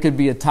 There could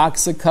be a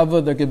toxic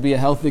kavod. There could be a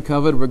healthy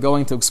kavod. We're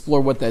going to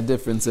explore what that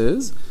difference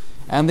is.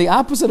 And the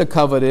opposite of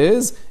kavod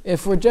is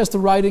if we're just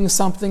writing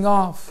something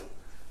off.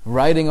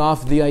 Writing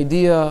off the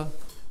idea,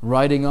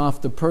 writing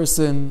off the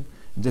person,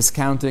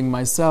 discounting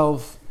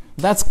myself.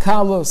 That's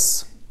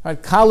kalus.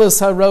 Right?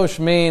 Kalus harosh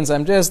means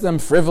I'm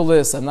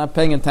frivolous, I'm not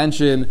paying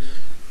attention.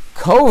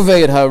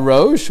 Koved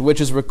harosh,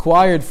 which is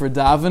required for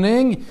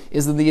davening,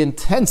 is the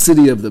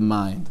intensity of the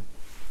mind.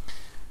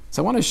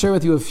 So I want to share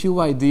with you a few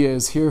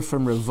ideas here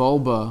from Rav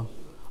Wolbe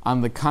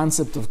on the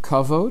concept of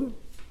kavod.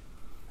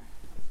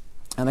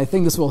 And I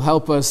think this will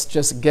help us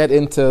just get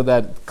into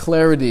that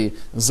clarity,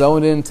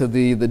 zone into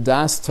the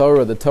Das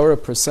Torah, the Torah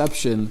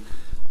perception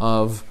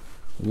of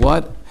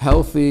what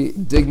healthy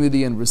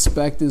dignity and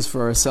respect is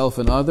for ourselves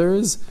and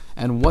others,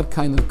 and what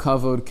kind of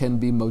kavod can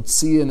be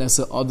motziah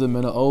nesa adam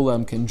and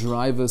olam, can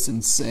drive us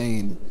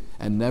insane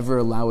and never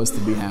allow us to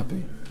be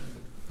happy.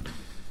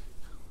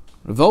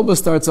 Rav Wolbe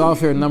starts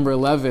off here in number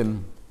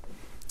 11,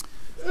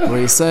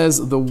 where he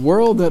says, the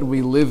world that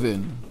we live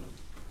in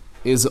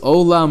is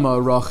olam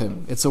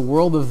ha'arachim. It's a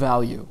world of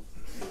value.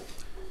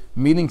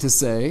 Meaning to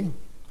say,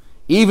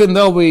 even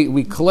though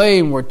we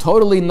claim we're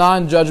totally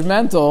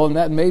non-judgmental, and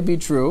that may be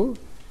true,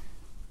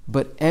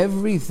 but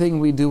everything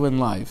we do in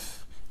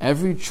life,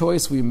 every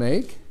choice we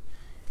make,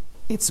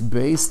 it's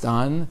based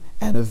on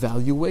an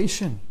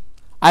evaluation.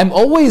 I'm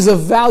always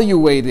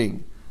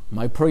evaluating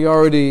my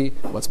priority,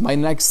 what's my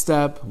next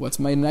step, what's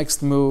my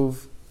next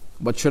move,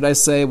 what should I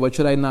say, what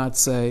should I not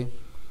say.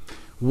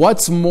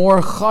 What's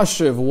more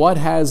chashiv? What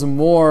has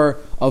more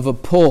of a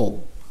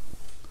pull?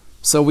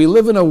 So we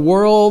live in a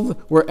world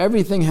where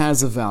everything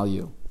has a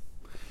value.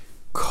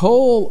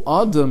 Kol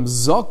adam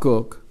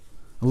zakuk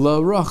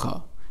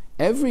la'racha.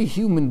 Every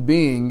human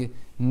being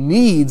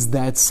needs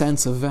that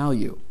sense of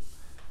value.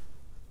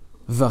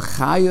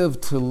 V'chayav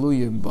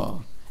teluyim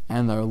ba.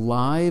 And our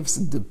lives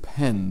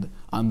depend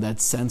on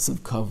that sense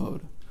of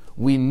kavod.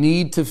 We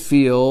need to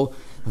feel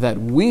that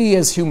we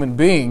as human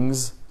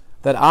beings,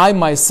 that I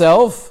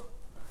myself,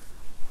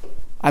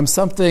 I'm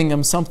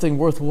something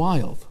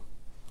worthwhile.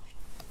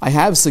 I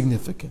have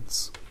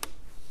significance.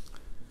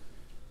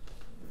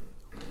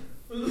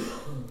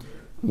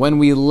 When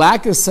we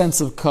lack a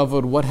sense of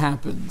kavod, what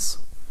happens?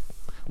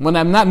 When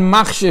I'm not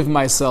machshiv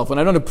myself, when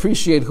I don't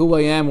appreciate who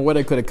I am or what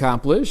I could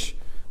accomplish,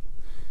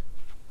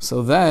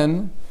 so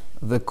then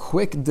the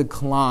quick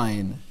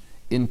decline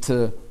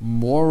into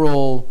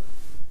moral,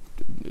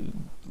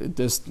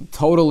 just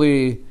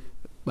totally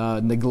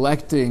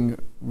neglecting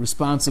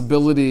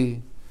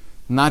responsibility,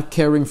 not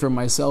caring for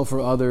myself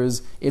or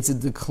others, it's a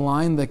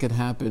decline that could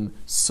happen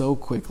so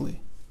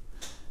quickly.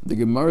 The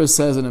Gemara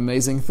says an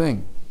amazing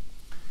thing.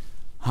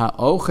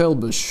 Ha'ochel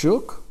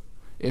b'shuk,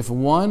 if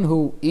one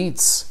who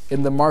eats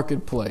in the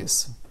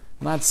marketplace,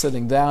 not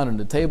sitting down at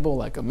the table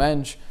like a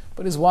mensch,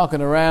 but is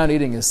walking around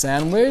eating a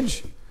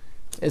sandwich,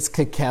 it's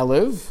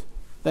kekelev,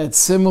 that's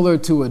similar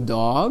to a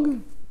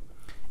dog,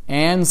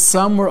 and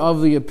some were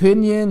of the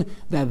opinion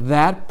that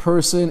that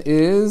person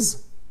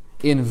is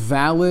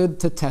invalid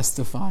to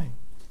testify.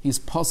 He's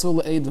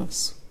pasul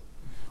edus.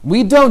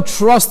 We don't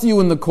trust you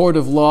in the court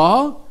of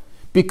law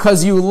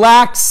because you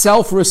lack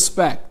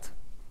self-respect.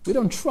 We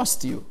don't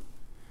trust you.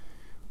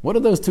 What do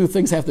those two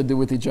things have to do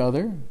with each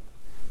other?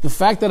 The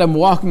fact that I'm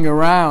walking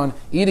around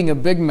eating a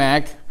Big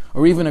Mac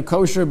or even a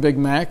kosher Big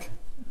Mac.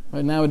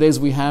 Right nowadays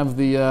we have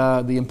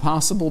the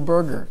Impossible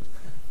Burger.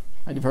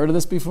 You've heard of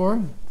this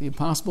before? The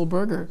Impossible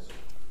Burger.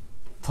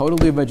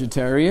 Totally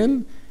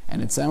vegetarian,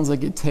 and it sounds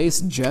like it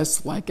tastes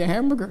just like a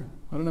hamburger.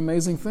 What an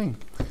amazing thing.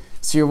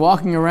 So you're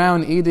walking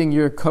around eating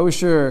your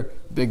kosher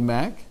Big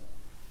Mac.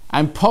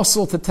 I'm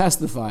pasul to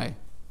testify.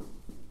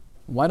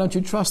 Why don't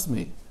you trust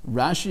me?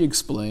 Rashi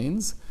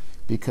explains,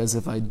 because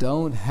if I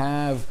don't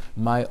have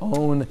my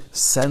own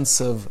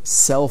sense of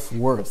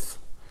self-worth,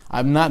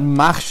 I'm not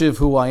machshiv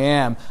who I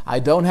am, I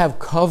don't have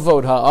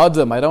kavod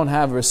ha'adam, I don't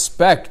have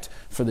respect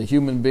for the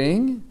human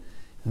being,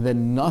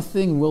 then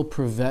nothing will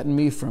prevent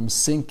me from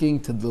sinking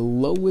to the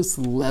lowest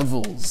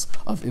levels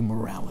of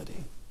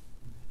immorality.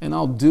 And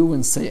I'll do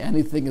and say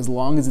anything as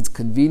long as it's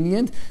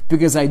convenient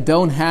because I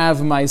don't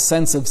have my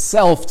sense of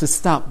self to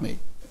stop me.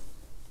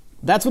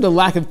 That's what a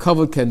lack of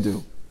kavod can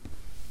do.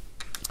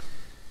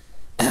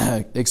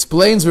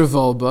 Explains Rav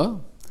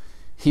Wolbe.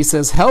 He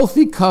says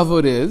healthy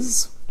kavod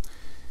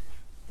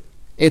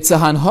it's a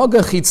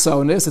hanhaga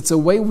chitzonis, it's a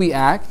way we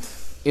act,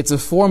 it's a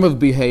form of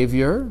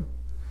behavior,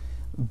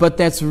 but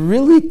that's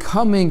really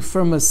coming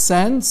from a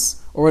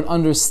sense or an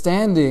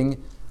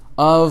understanding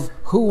of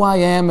who I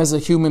am as a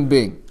human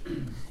being.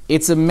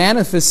 It's a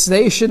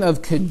manifestation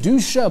of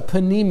kedusha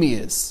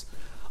panimius,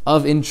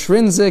 of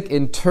intrinsic,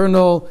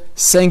 internal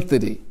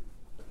sanctity.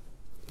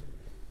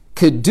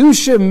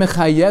 Kedusha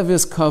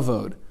mechayevis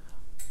kavod.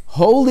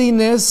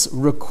 Holiness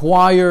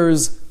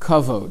requires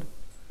kavod.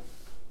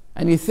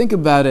 And you think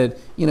about it,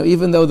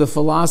 even though the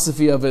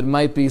philosophy of it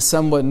might be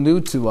somewhat new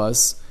to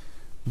us,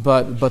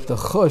 but the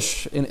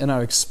chush, in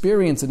our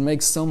experience, it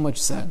makes so much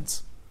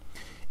sense.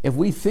 If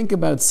we think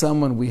about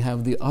someone we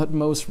have the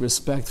utmost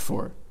respect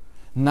for,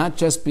 not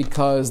just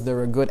because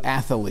they're a good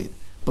athlete,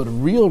 but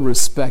real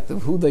respect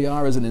of who they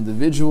are as an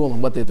individual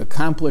and what they've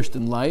accomplished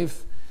in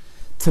life,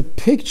 to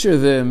picture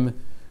them,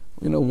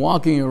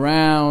 walking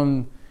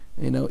around,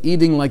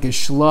 eating like a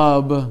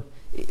schlub,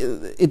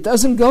 it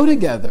doesn't go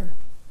together.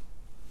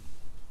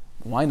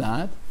 Why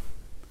not?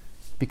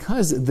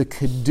 Because the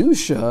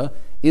kedusha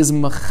is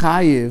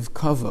machayiv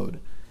kavod.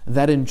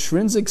 That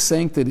intrinsic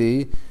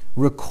sanctity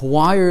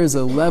requires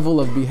a level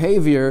of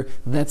behavior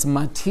that's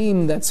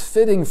matim, that's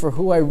fitting for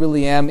who I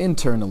really am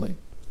internally.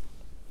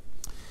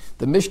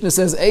 The Mishnah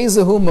says,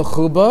 Ezehu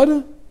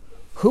mechubad,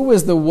 who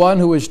is the one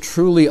who is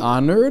truly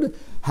honored?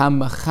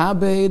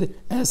 Ha-machabed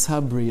es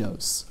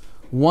habrios,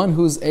 one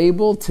who's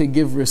able to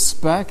give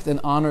respect and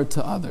honor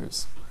to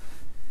others.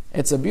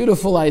 It's a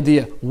beautiful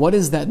idea. What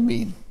does that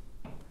mean?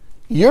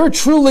 You're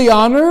truly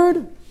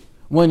honored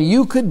when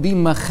you could be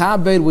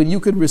machabed, when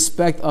you could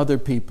respect other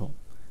people.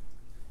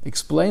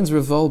 Explains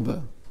Rav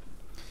Wolbe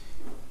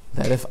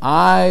that if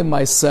I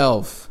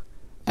myself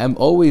am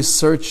always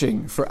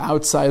searching for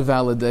outside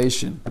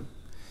validation,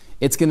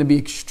 it's going to be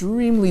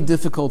extremely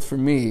difficult for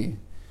me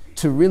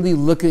to really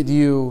look at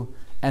you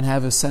and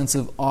have a sense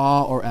of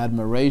awe or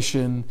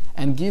admiration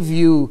and give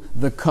you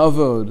the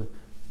kavod,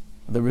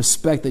 the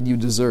respect that you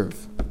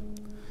deserve.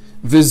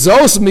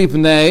 V'zos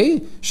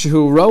mipnei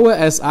shehu roa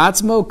es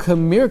atzmo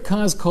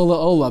kamirkaz kol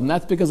ha'olam.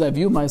 That's because I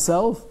view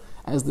myself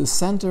as the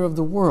center of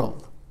the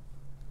world.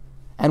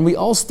 And we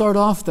all start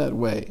off that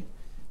way.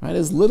 Right?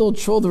 As little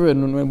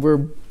children, when we're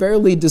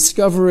barely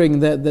discovering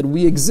that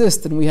we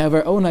exist and we have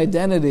our own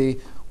identity,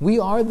 we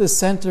are the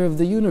center of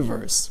the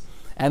universe.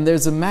 And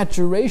there's a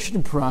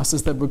maturation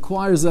process that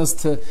requires us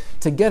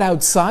to get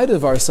outside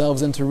of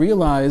ourselves and to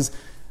realize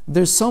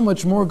there's so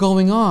much more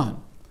going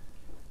on.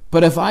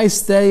 But if I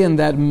stay in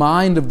that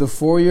mind of the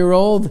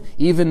 4-year-old,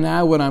 even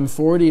now when I'm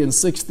 40 and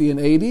 60 and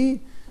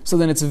 80, so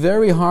then it's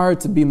very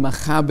hard to be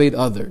machabed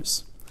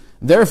others.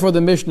 Therefore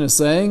the Mishnah is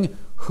saying,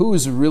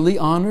 who's really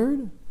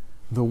honored?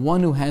 The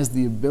one who has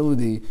the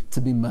ability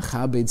to be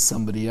machabed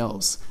somebody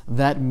else.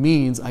 That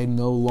means I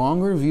no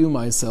longer view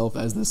myself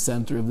as the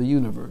center of the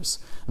universe.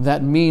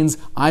 That means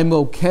I'm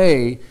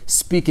okay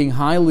speaking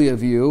highly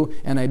of you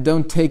and I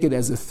don't take it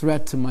as a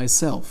threat to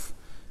myself.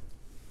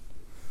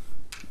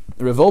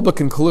 Rav Wolbe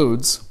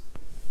concludes,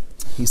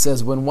 he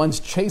says, when one's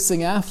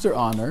chasing after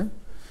honor,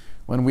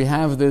 when we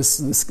have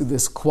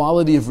this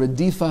quality of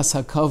redifas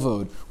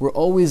hakavod, we're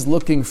always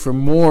looking for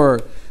more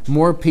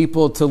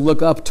people to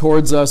look up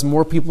towards us,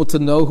 more people to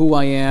know who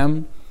I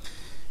am.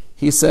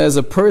 He says,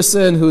 a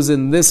person who's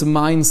in this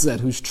mindset,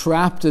 who's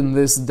trapped in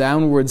this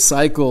downward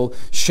cycle,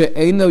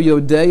 she'eno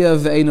yodeya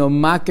ve'eno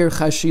maker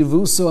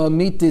chashivuso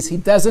amitis, he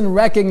doesn't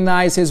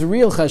recognize his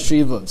real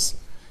chashivus.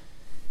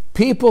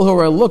 People who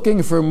are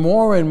looking for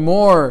more and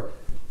more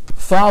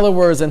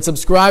followers and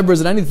subscribers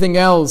and anything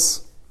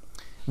else,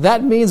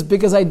 that means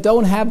because I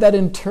don't have that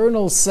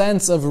internal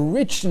sense of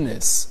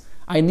richness,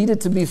 I need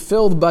it to be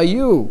filled by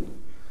you.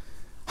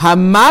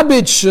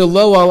 Hamabit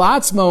shelo al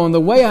atzmo, and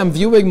the way I'm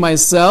viewing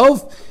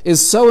myself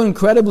is so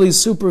incredibly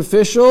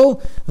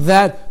superficial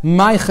that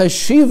my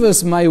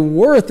chashivas, my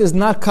worth, is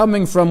not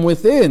coming from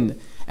within.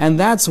 And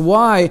that's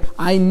why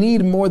I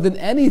need more than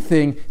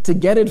anything to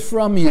get it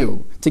from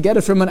you, to get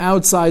it from an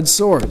outside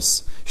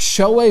source.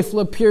 Shoef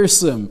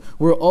lepirsim,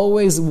 we're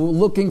always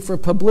looking for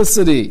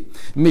publicity.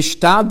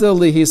 Mishtadel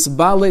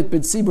lihisbalet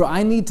b'tzibur,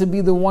 I need to be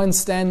the one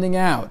standing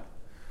out.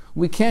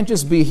 We can't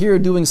just be here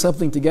doing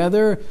something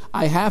together.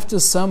 I have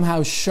to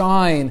somehow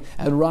shine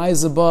and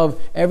rise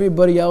above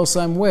everybody else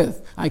I'm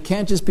with. I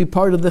can't just be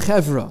part of the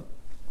chevra.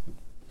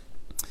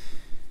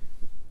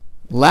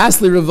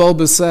 Lastly, Rav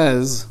Wolbe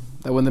says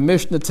that when the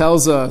Mishnah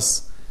tells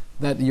us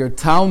that your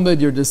Talmud,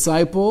 your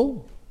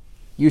disciple,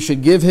 you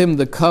should give him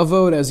the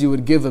kavod as you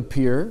would give a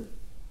peer.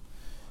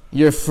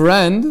 Your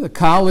friend, a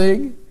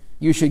colleague,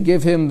 you should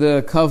give him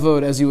the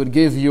kavod as you would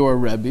give your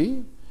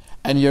Rebbe.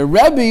 And your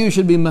Rebbe, you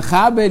should be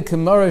mechabed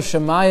k'mara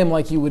shamayim,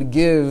 like you would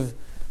give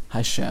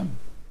Hashem.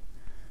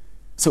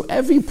 So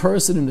every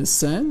person, in a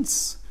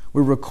sense,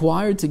 we're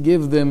required to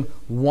give them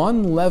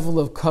one level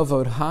of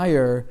kavod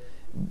higher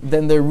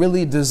than they're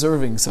really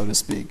deserving, so to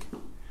speak.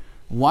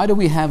 Why do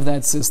we have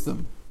that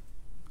system?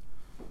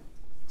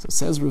 So it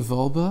says Rav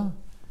Wolbe,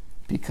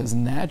 because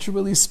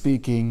naturally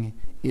speaking,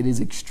 it is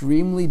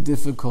extremely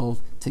difficult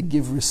to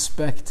give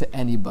respect to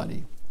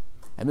anybody.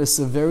 And this is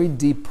a very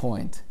deep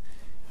point.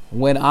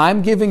 When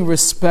I'm giving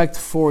respect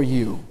for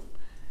you,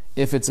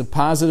 if it's a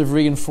positive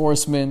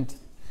reinforcement,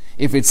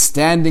 if it's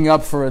standing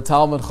up for a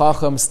Talmud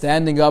Chacham,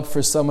 standing up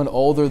for someone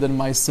older than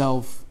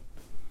myself,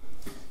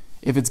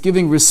 if it's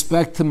giving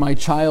respect to my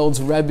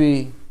child's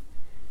Rebbe,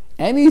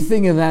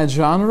 anything in that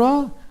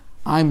genre,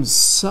 I'm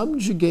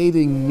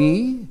subjugating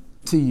me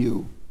to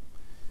you.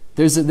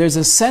 There's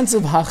a sense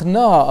of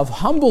hachna, of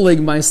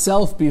humbling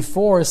myself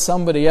before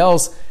somebody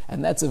else,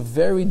 and that's a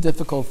very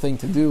difficult thing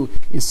to do,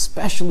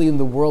 especially in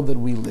the world that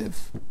we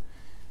live.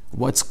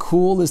 What's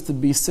cool is to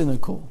be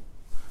cynical.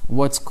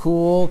 What's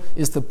cool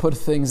is to put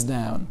things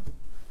down.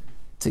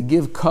 To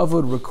give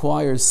kavod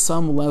requires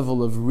some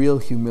level of real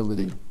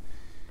humility.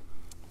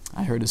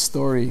 I heard a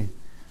story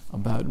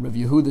about Rav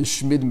Yehuda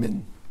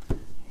Schmidman.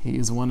 He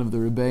is one of the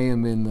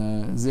Rebbeim in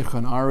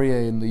Zichron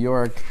Aryeh in New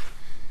York,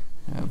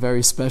 a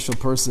very special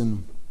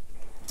person.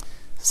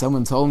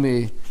 Someone told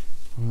me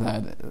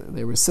that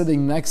they were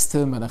sitting next to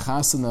him at a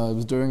chasana. It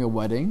was during a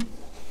wedding,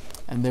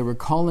 and they were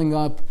calling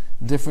up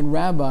different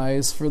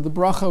rabbis for the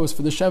brachos,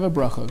 for the Sheva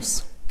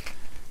brachos.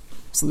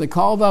 So they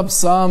called up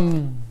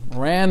some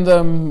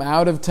random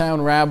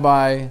out-of-town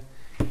rabbi.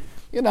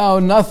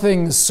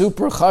 Nothing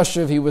super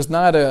chashuv. He was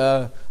not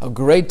a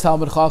great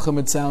Talmud Chacham,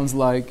 it sounds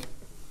like.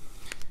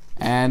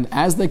 And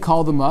as they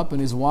called him up and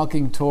he's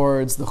walking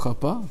towards the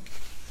chuppah,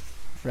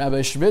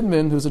 Rabbi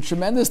Schmidman, who's a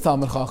tremendous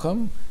Talmud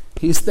Chacham,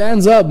 he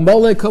stands up,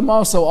 Mole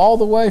Kamaso, all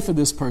the way for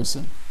this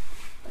person.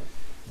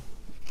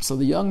 So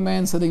the young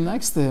man sitting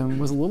next to him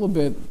was a little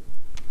bit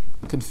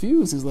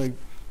confused. He's like,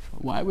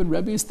 why would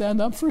Rebbe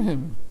stand up for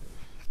him?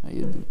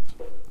 Do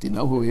you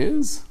know who he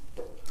is?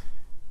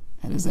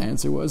 And his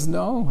answer was,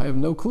 no, I have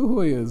no clue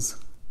who he is.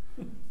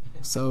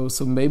 So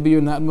maybe you're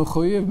not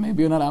mechuyev,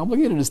 maybe you're not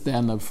obligated to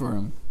stand up for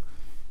him.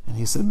 And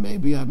he said,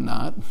 maybe I'm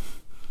not.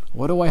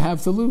 What do I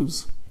have to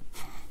lose?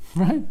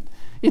 Right?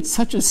 It's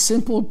such a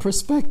simple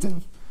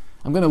perspective.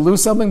 I'm going to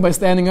lose something by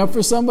standing up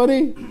for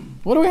somebody?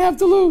 What do I have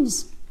to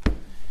lose?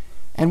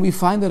 And we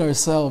find it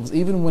ourselves,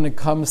 even when it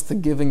comes to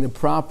giving the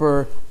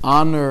proper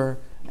honor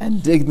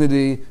and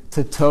dignity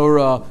to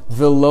Torah,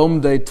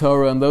 Vilomdei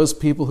Torah, and those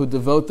people who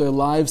devote their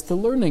lives to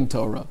learning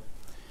Torah.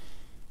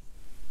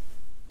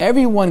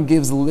 Everyone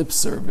gives lip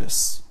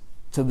service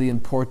to the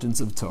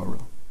importance of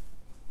Torah.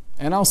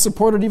 And I'll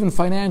support it even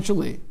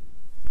financially,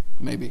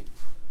 maybe.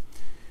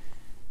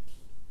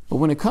 But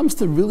when it comes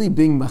to really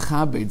being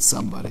machabed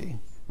somebody,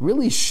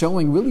 really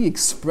showing, really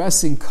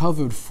expressing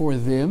kavod for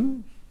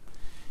them,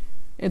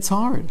 it's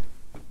hard.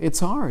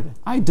 It's hard.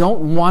 I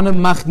don't want to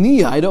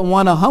machniya. I don't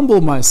want to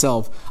humble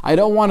myself. I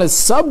don't want to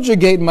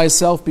subjugate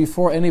myself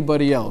before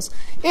anybody else.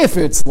 If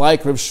it's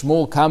like Rav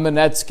Shmuel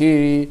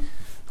Kamenetsky,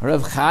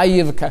 Rav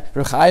Chaim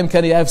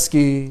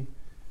Kanievsky,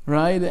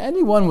 right?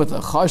 Anyone with a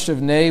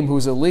chashuv name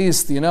who's at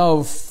least,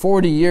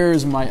 40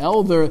 years my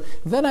elder,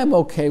 then I'm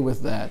okay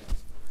with that.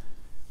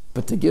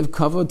 But to give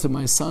kavod to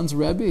my son's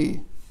Rebbe,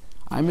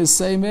 I'm his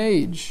same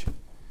age.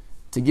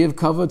 To give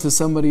kavod to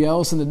somebody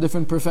else in a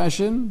different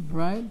profession,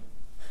 right?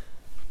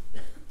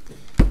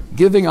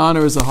 Giving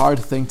honor is a hard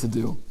thing to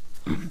do.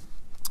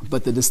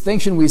 But the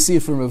distinction we see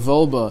from Rav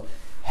Wolbe,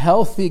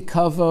 healthy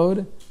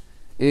kavod,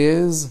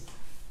 is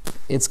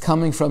it's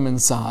coming from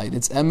inside.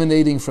 It's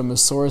emanating from a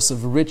source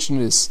of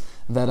richness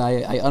that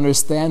I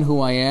understand who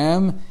I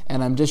am,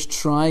 and I'm just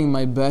trying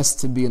my best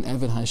to be an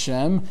Eved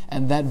Hashem,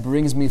 and that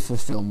brings me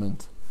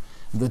fulfillment.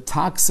 The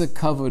toxic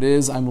kavod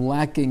is I'm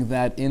lacking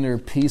that inner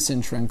peace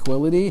and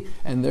tranquility,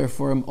 and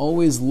therefore I'm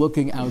always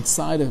looking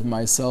outside of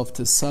myself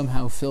to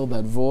somehow fill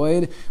that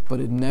void, but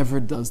it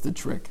never does the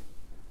trick.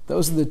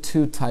 Those are the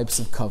two types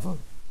of kavod.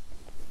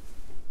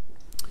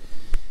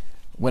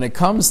 When it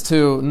comes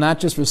to not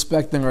just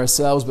respecting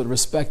ourselves, but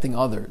respecting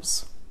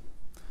others.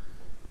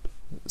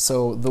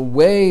 So the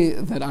way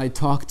that I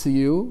talk to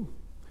you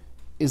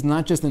is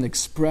not just an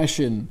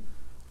expression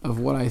of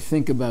what I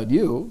think about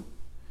you,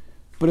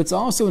 but it's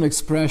also an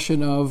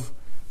expression of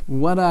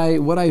what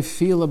I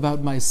feel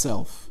about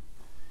myself.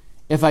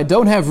 If I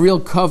don't have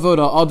real kavod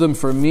ha'adam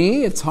for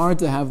me, it's hard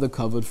to have the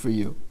kavod for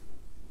you.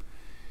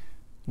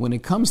 When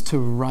it comes to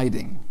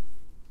writing,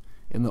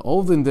 in the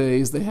olden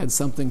days, they had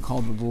something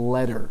called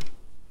letter,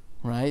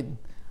 right?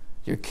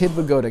 Your kid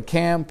would go to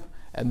camp,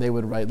 and they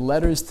would write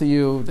letters to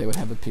you. They would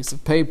have a piece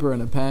of paper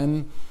and a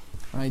pen.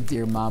 Right,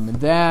 dear mom and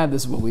dad,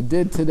 this is what we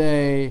did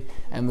today,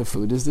 and the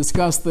food is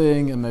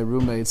disgusting, and my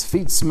roommate's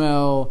feet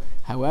smell.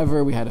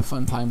 However, we had a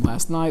fun time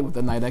last night with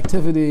the night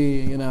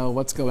activity.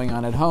 What's going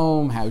on at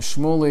home? How's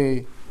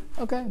Shmuley?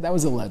 Okay, that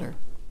was a letter.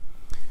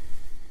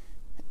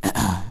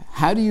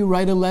 How do you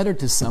write a letter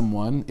to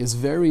someone is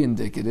very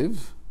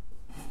indicative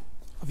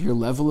of your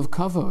level of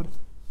kavod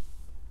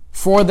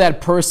for that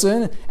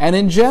person, and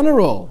in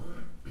general,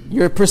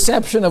 your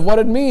perception of what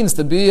it means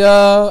to be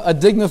a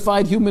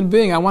dignified human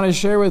being. I want to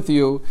share with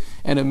you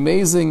an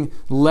amazing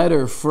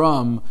letter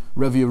from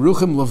Rav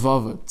Yeruchim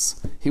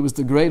Levovitz. He was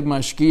the great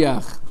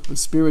mashgiach, the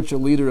spiritual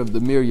leader of the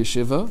Mir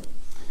Yeshiva.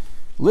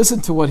 Listen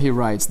to what he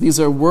writes. These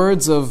are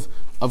words of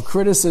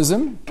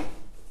criticism,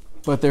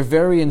 but they're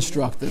very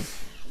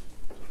instructive.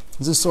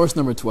 This is source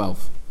number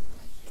 12.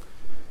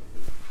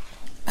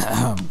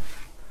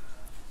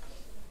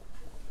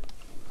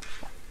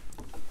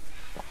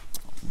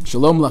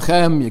 Shalom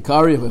lachem,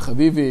 Yikari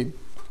v'chavivi.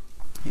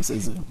 He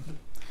says,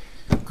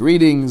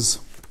 greetings.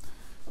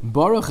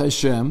 Baruch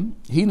Hashem,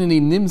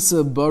 hineni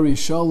nimsa bari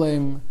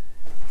shalem.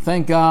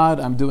 Thank God,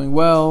 I'm doing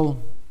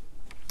well,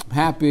 I'm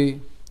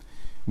happy.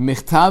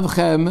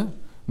 Michtavchem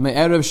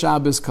me'erev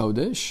Shabbos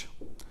Kodesh,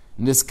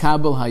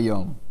 niskabel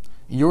hayom.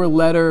 Your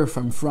letter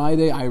from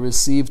Friday I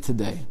received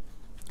today.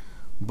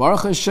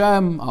 Baruch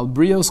Hashem, al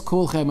brios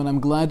kulchem, and I'm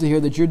glad to hear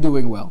that you're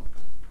doing well.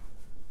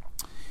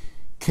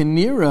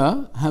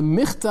 Kenira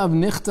hamichtav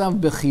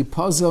nichtav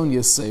bechipazon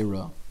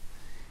yesera.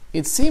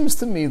 It seems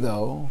to me,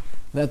 though,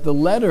 that the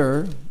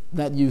letter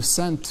that you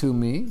sent to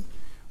me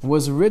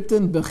was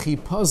written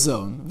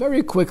bechipazon,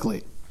 very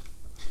quickly.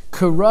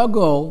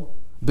 Karagol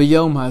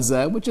b'yom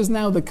hazeh, which is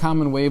now the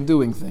common way of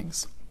doing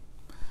things.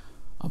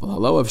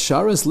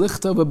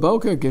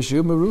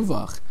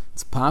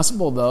 It's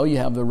possible, though, you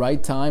have the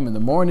right time in the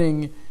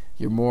morning,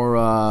 you're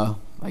more,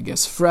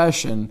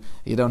 fresh, and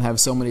you don't have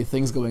so many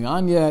things going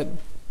on yet.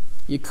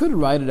 You could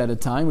write it at a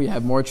time where you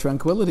have more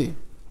tranquility.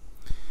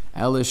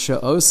 Elisha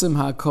osim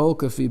hakol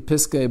kafi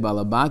piske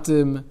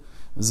balabatim,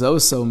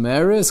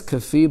 zosomeres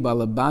kafi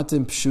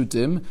balabatim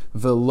pshutim,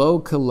 velo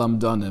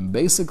kalamdonim.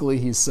 Basically,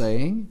 he's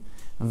saying,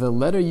 the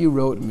letter you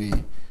wrote me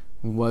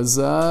was,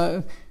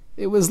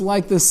 it was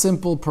like the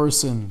simple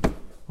person,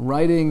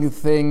 writing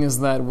things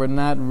that were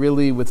not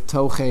really with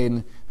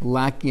tochen,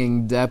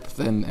 lacking depth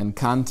and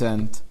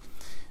content,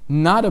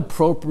 not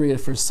appropriate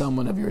for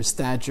someone of your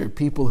stature,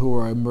 people who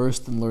are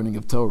immersed in learning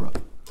of Torah.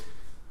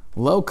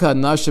 Loka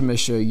nashim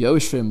esher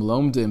yoshvim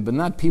lomdim, but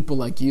not people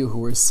like you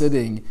who are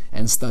sitting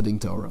and studying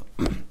Torah.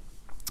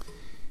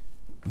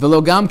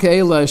 Velogam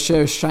ke'ela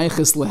esher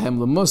shayches lehem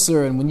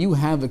lemusar, and when you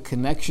have a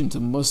connection to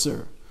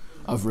musar,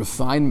 of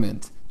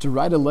refinement, to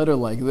write a letter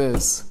like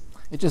this,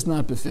 it's just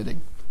not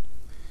befitting.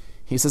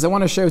 He says, I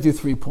want to share with you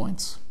 3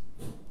 points,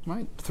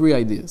 right? 3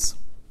 ideas.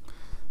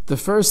 The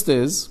first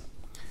is,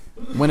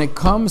 when it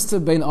comes to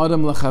bein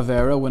adam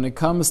lachavera, when it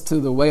comes to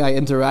the way I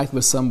interact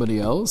with somebody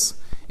else,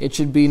 it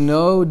should be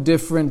no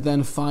different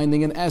than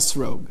finding an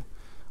esrog.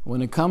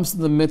 When it comes to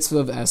the mitzvah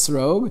of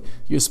esrog,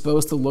 you're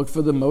supposed to look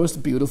for the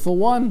most beautiful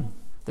one.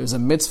 There's a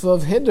mitzvah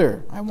of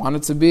hiddur. I want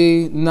it to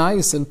be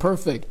nice and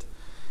perfect.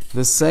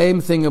 The same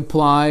thing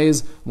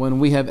applies when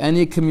we have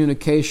any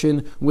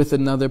communication with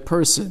another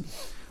person.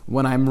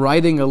 When I'm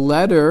writing a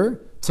letter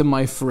to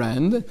my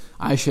friend,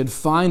 I should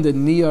find a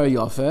niyar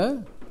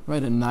yafeh,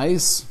 right, a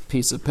nice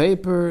piece of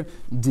paper,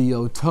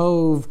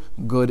 diotov,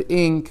 good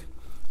ink,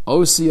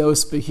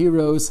 osios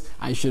behiros.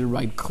 I should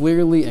write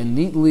clearly and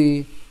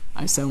neatly.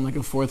 I sound like a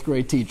 4th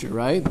grade teacher,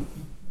 right?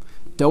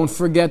 Don't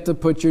forget to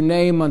put your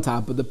name on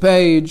top of the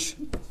page.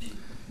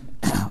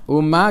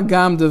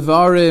 Umagam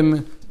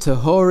devarim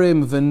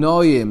tehorim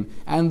v'noyim,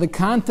 and the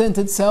content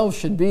itself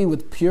should be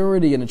with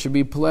purity and it should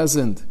be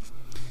pleasant.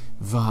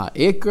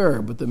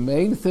 V'ha'ikr, but the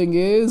main thing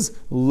is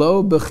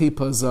lo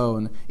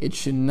b'chipazon. It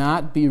should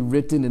not be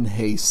written in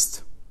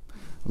haste.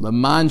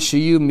 Laman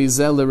shiyu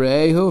mizel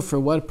l're'ehu, for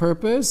what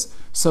purpose?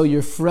 So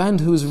your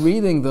friend who's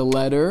reading the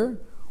letter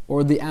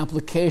or the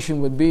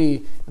application would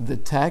be the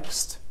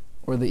text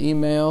or the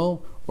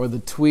email or the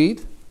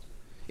tweet.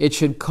 It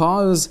should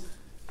cause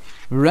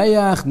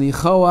Reyach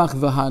nichoach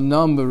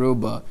v'hanam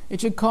beruba.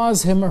 It should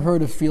cause him or her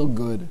to feel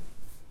good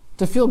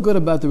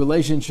about the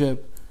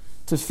relationship,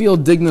 to feel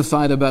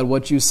dignified about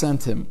what you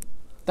sent him.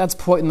 That's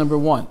point number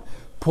 1.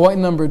 Point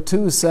number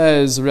 2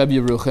 says Reb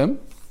Yeruchim,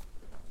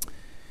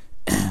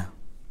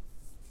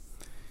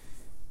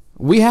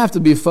 we have to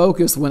be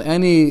focused when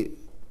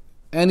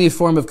any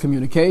form of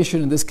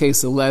communication, in this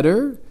case a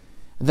letter,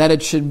 that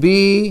it should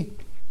be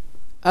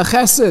a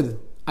chesed.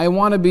 I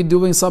want to be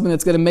doing something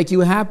that's going to make you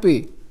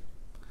happy.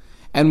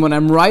 And when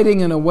I'm writing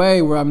in a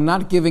way where I'm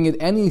not giving it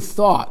any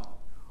thought,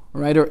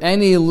 right, or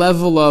any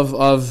level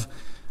of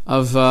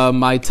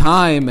my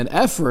time and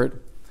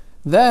effort,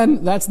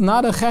 then that's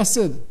not a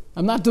chesed.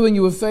 I'm not doing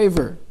you a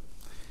favor.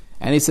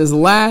 And he says,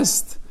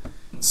 last,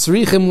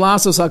 tzrichim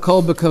lasos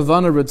hakol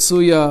b'kavana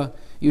retzuya.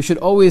 You should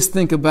always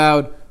think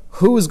about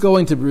who's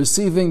going to be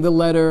receiving the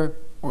letter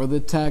or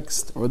the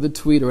text or the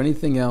tweet or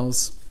anything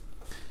else.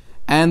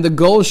 And the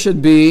goal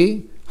should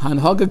be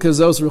hanhaga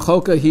kazos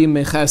rechoka hi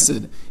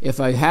mechesed. If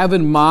I have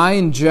in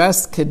mind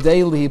just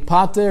kedei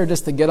lihipater,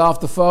 just to get off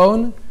the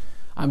phone,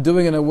 I'm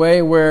doing it in a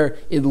way where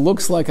it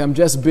looks like I'm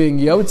just being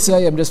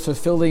yotzei, I'm just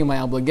fulfilling my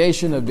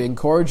obligation of being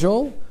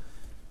cordial.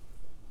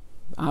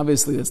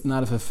 Obviously, that's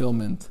not a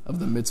fulfillment of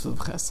the mitzvah of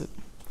chesed.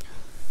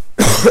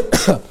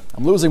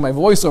 I'm losing my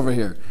voice over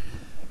here.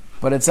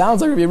 But it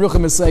sounds like Rabbi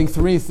Yeruchim is saying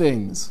 3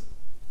 things.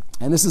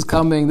 And this is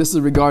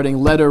regarding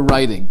letter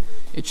writing.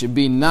 It should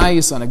be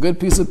nice on a good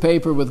piece of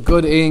paper with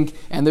good ink,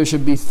 and there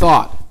should be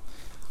thought.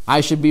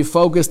 I should be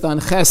focused on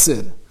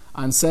chesed,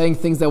 on saying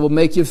things that will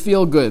make you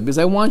feel good, because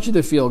I want you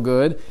to feel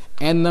good.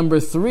 And number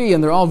 3,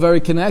 and they're all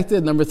very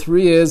connected, number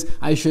 3 is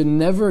I should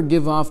never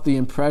give off the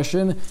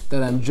impression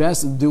that I'm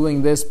just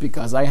doing this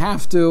because I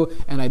have to,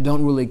 and I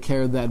don't really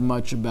care that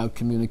much about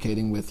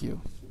communicating with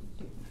you.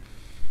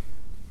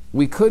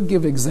 We could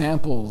give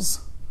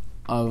examples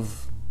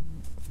of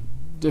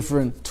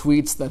different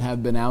tweets that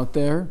have been out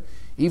there,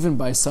 even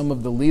by some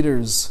of the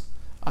leaders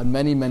on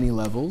many, many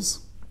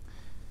levels.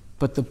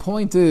 But the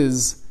point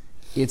is,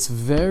 it's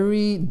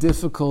very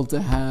difficult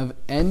to have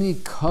any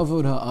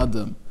kavod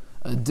ha'adam,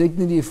 a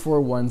dignity for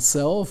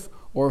oneself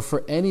or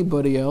for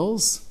anybody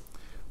else,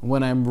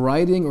 when I'm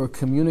writing or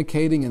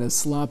communicating in a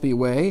sloppy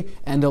way,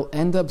 and I'll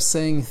end up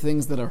saying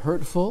things that are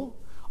hurtful.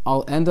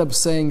 I'll end up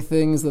saying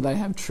things that I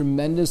have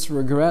tremendous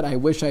regret. I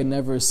wish I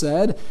never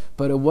said,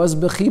 but it was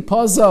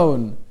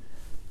b'chipazon.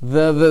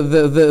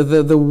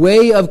 The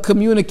way of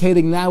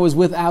communicating now is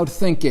without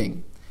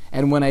thinking.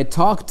 And when I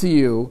talk to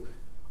you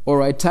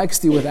or I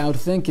text you without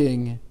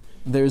thinking,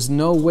 there's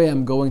no way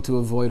I'm going to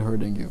avoid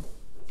hurting you.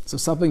 So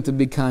something to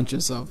be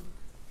conscious of.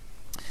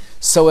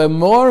 So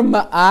emor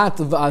ma'at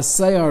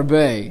v'asei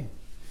arbei.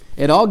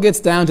 It all gets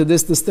down to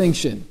this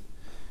distinction.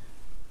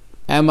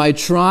 Am I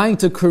trying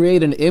to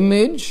create an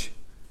image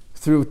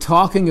through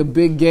talking a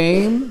big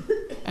game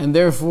and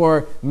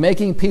therefore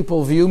making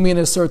people view me in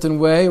a certain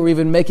way, or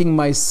even making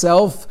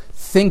myself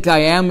think I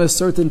am a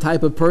certain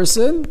type of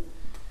person?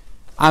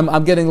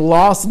 I'm getting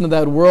lost into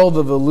that world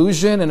of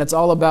illusion, and it's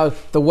all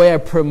about the way I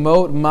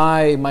promote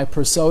my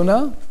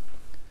persona.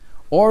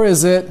 Or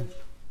is it,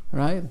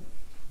 right, I'm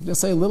going to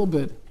say a little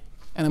bit,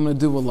 and I'm going to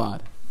do a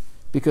lot.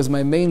 Because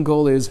my main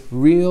goal is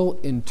real,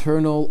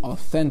 internal,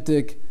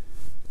 authentic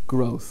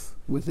growth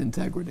with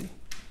integrity.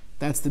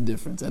 That's the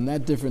difference, and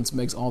that difference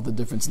makes all the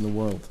difference in the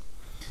world.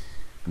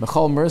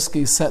 Michal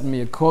Mirsky sent me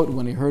a quote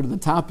when he heard of the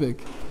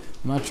topic.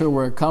 I'm not sure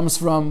where it comes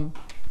from,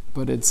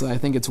 but I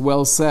think it's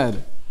well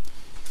said.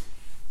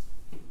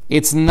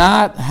 It's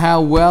not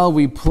how well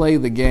we play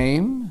the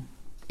game,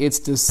 it's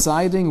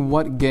deciding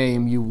what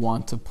game you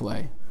want to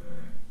play.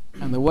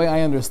 And the way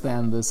I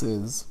understand this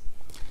is,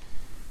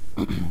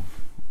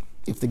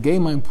 if the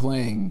game I'm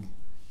playing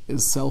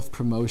is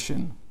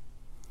self-promotion,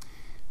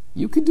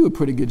 you could do a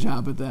pretty good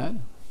job at that,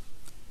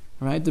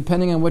 right?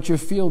 Depending on what your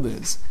field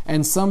is.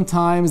 And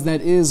sometimes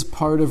that is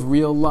part of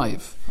real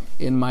life.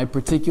 In my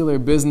particular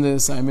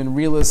business, I'm in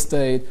real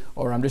estate,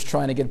 or I'm just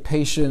trying to get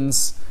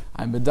patients,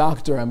 I'm a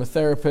doctor, I'm a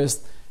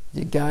therapist.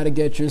 You got to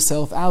get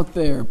yourself out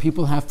there.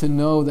 People have to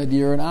know that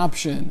you're an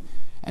option.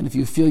 And if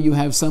you feel you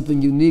have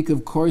something unique,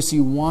 of course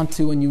you want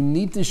to, and you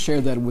need to share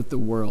that with the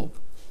world.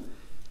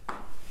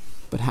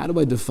 But how do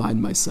I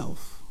define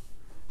myself?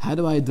 How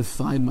do I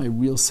define my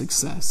real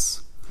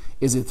success?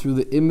 Is it through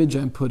the image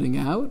I'm putting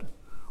out,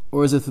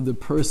 or is it through the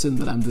person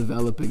that I'm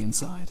developing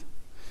inside?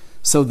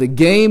 So the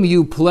game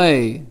you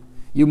play,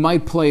 you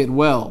might play it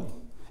well,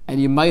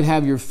 and you might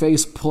have your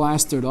face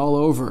plastered all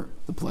over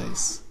the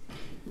place.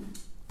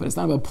 But it's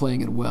not about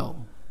playing it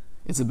well.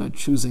 It's about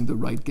choosing the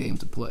right game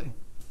to play.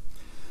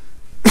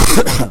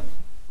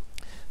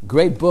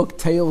 Great book,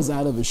 Tales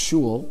Out of a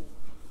Shul,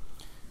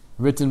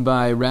 written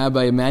by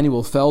Rabbi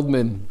Emanuel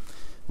Feldman.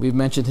 We've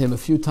mentioned him a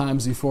few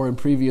times before in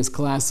previous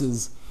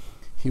classes.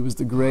 He was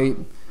the great,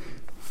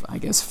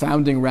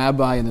 founding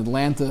rabbi in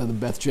Atlanta, the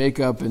Beth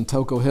Jacob in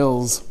Toco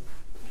Hills.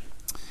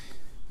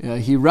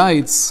 He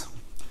writes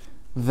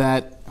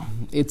that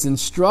it's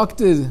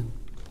instructed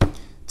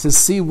to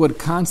see what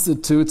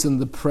constitutes in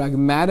the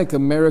pragmatic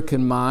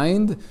American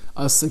mind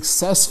a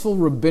successful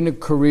rabbinic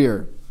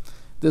career.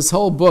 This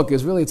whole book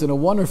is really, it's a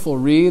wonderful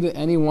read.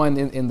 Anyone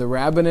in the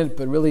rabbinate,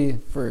 but really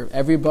for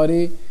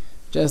everybody,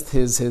 just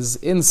his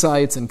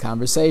insights and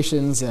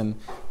conversations and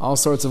all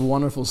sorts of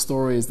wonderful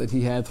stories that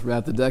he had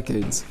throughout the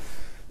decades.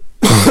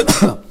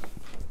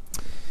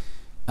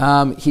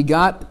 He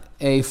got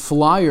a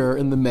flyer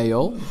in the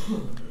mail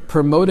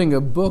promoting a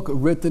book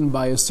written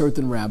by a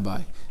certain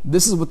rabbi.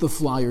 This is what the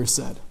flyer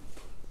said.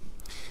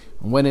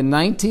 When in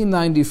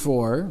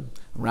 1994,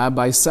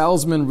 Rabbi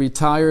Salzman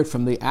retired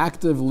from the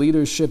active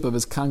leadership of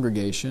his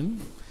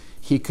congregation,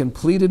 he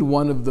completed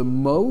one of the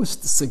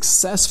most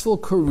successful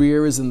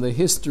careers in the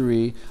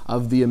history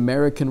of the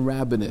American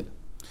rabbinate.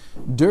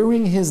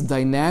 During his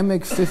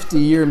dynamic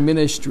 50-year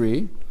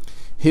ministry,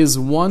 his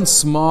once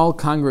small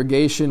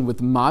congregation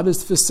with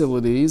modest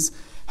facilities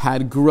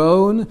had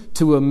grown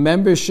to a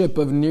membership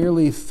of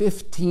nearly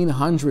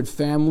 1,500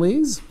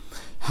 families,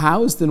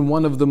 housed in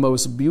one of the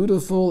most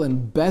beautiful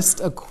and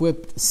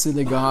best-equipped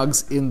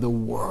synagogues in the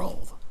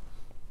world.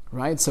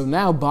 Right? So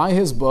now, buy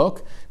his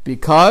book,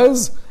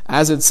 because,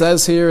 as it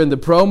says here in the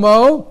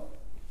promo,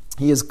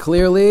 he is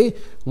clearly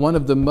one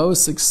of the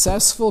most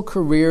successful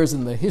careers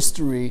in the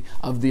history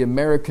of the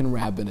American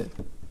rabbinate.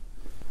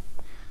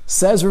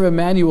 Says Rav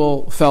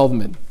Emanuel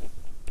Feldman,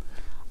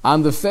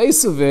 on the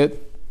face of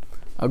it,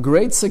 a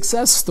great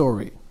success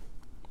story.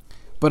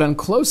 But on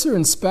closer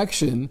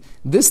inspection,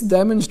 this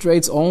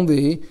demonstrates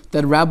only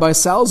that Rabbi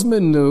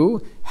Salzman knew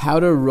how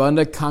to run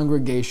a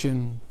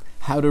congregation,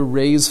 how to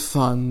raise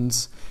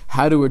funds,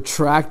 how to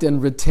attract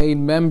and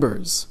retain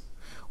members.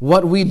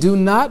 What we do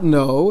not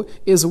know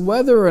is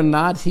whether or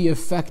not he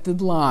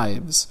affected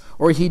lives,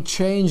 or he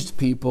changed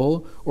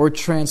people, or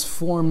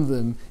transformed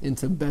them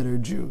into better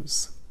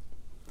Jews.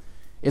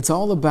 It's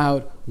all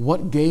about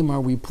what game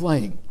are we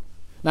playing.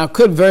 Now, it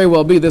could very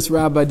well be this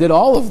rabbi did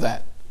all of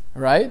that,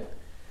 right?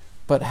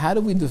 But how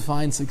do we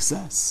define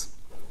success?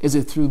 Is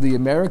it through the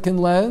American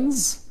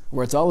lens,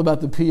 where it's all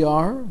about the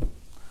PR?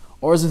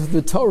 Or is it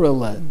through the Torah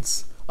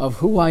lens of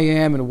who I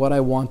am and what I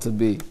want to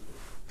be?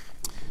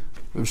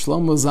 Rav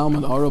Shlomo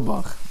Zalman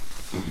Auerbach,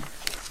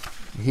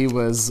 he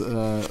was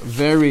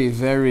very,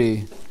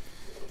 very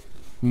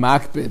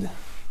makpid,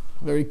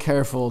 very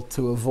careful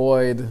to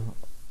avoid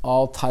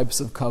all types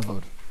of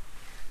kavod.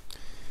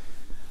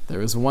 There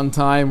was one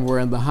time where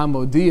in the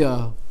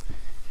Hamodia,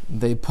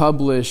 they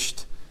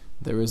published,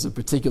 there was a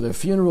particular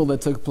funeral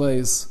that took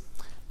place,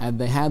 and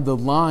they had the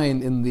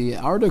line in the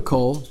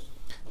article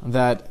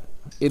that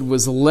it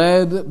was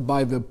led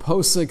by the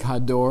Posek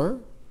Hador,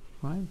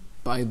 right?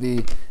 By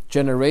the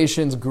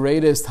generation's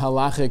greatest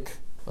halachic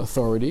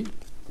authority,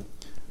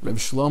 Reb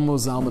Shlomo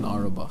Zalman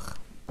Auerbach.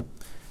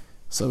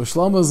 So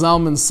Shlomo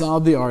Zalman saw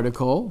the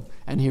article,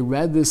 and he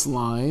read this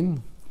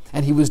line,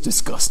 and he was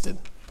disgusted.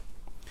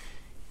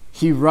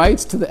 He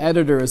writes to the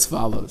editor as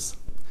follows.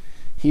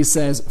 He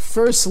says,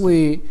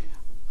 firstly,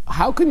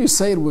 how can you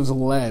say it was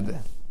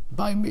led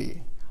by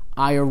me?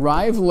 I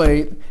arrived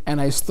late,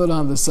 and I stood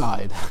on the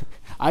side.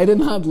 I did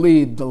not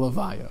lead the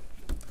Levaya.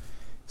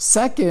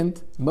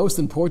 Second, most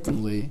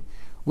importantly,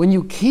 when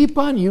you keep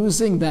on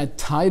using that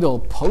title,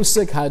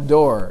 Posek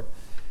Hador,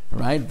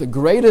 right, the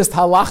greatest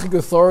halachic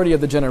authority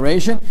of the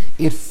generation,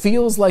 it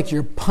feels like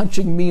you're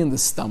punching me in the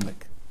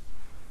stomach.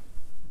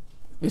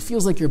 It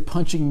feels like you're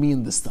punching me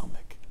in the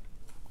stomach.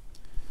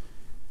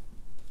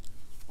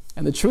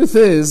 And the truth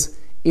is,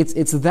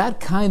 it's that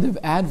kind of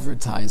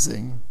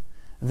advertising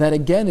that,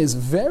 again, is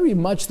very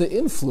much the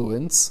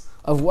influence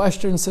of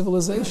Western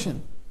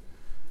civilization.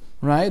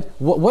 Right?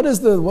 What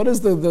is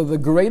the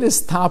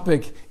greatest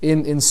topic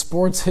in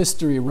sports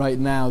history right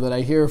now that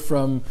I hear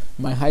from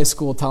my high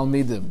school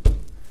talmidim?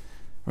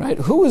 Right?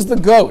 Who is the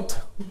GOAT?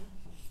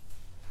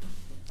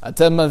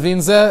 Atem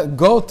Mavinze,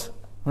 GOAT,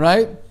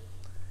 right?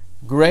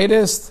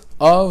 Greatest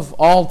of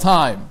all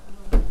time.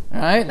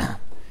 Right?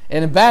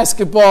 And in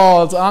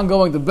basketball, it's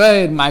ongoing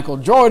debate. Michael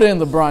Jordan,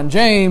 LeBron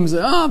James,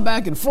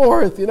 back and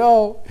forth,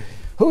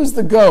 Who's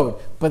the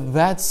GOAT? But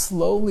that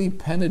slowly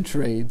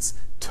penetrates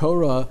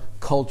Torah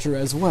culture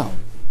as well.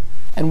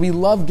 And we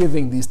love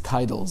giving these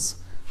titles.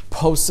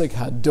 Posek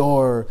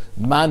Hador,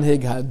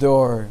 Manhig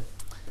Hador.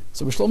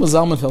 So Rav Shlomo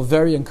Zalman felt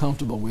very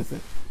uncomfortable with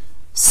it.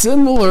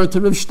 Similar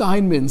to Rav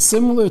Steinman,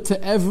 similar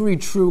to every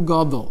true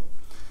Gadol.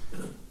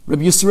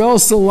 Rabbi Yisrael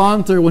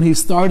Salanter, when he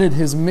started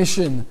his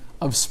mission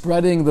of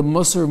spreading the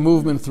Musar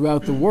movement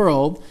throughout the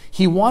world,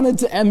 he wanted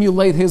to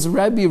emulate his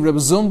Rebbe, Reb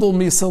Zundel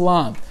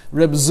Misalant.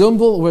 Reb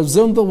Zundel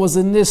was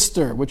a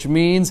nister, which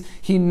means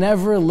he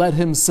never let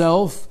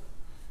himself,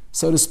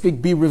 so to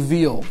speak, be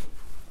revealed.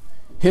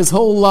 His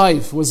whole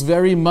life was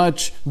very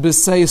much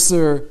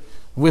beseser,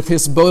 with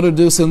his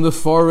bodadus in the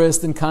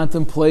forest and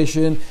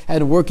contemplation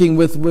and working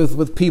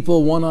with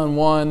people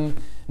one-on-one,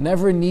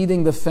 never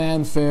needing the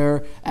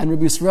fanfare, and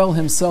Rabbi Yisrael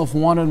himself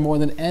wanted more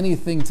than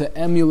anything to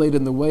emulate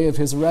in the way of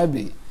his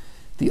Rebbe.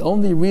 The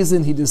only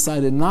reason he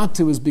decided not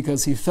to is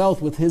because he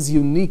felt with his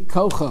unique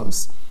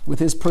kochos, with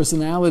his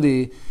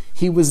personality,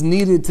 he was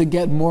needed to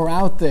get more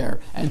out there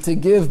and to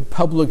give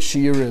public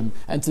shiurim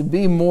and to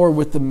be more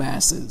with the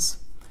masses.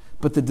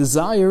 But the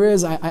desire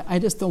is, I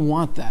just don't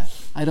want that.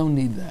 I don't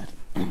need that.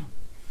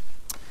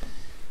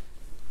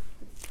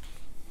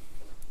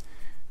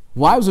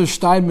 Why was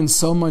Steinman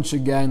so much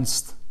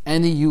against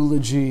any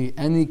eulogy,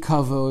 any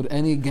kavod,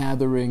 any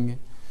gathering?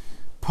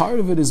 Part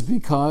of it is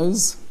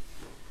because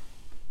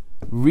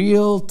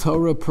real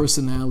Torah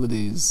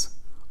personalities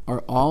are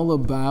all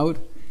about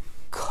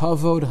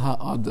kavod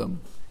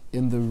ha'adam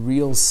in the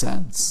real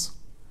sense.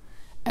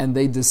 And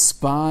they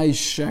despise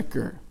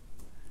sheker.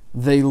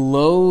 They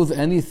loathe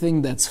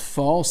anything that's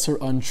false or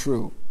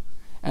untrue.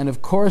 And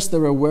of course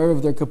they're aware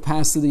of their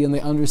capacity and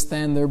they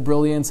understand their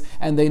brilliance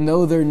and they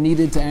know they're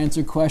needed to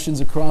answer questions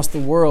across the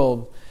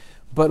world.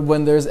 But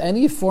when there's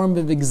any form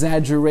of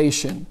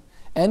exaggeration,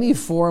 any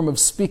form of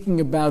speaking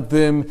about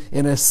them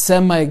in a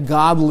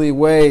semi-godly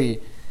way,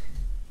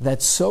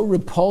 that's so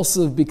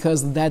repulsive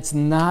because that's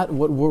not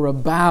what we're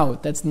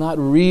about. That's not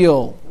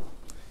real.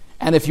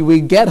 And if we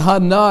get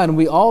hana, and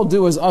we all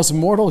do as us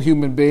mortal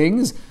human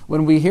beings,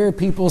 when we hear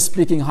people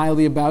speaking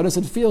highly about us,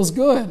 it feels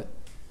good.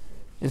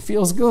 It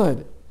feels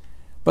good.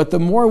 But the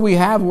more we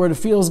have where it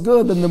feels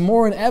good, then the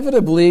more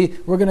inevitably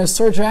we're going to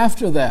search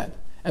after that.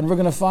 And we're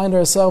going to find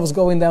ourselves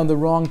going down the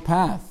wrong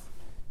path.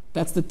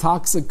 That's the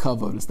toxic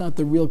kavod. It's not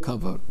the real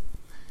kavod.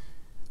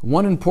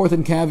 One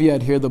important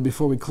caveat here, though,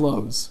 before we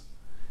close,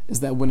 is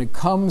that when it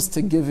comes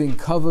to giving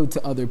kavod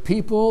to other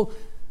people,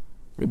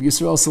 Rabbi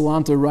Yisrael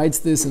Salanter writes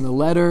this in a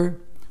letter,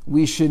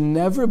 we should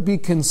never be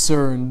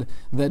concerned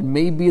that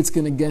maybe it's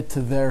going to get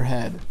to their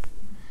head.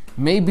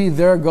 Maybe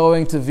they're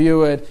going to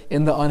view it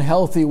in the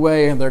unhealthy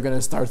way and they're going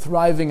to start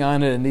thriving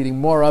on it and needing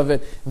more of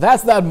it.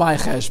 That's not my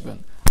cheshbon.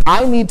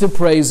 I need to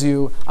praise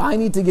you. I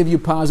need to give you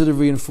positive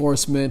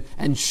reinforcement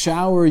and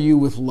shower you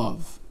with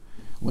love.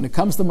 When it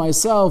comes to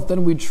myself,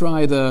 then we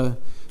try to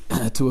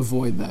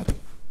avoid that.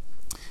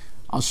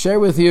 I'll share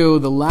with you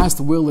the last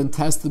will and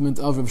testament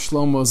of Rav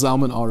Shlomo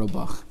Zalman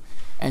Auerbach.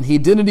 And he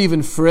didn't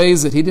even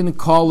phrase it. He didn't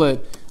call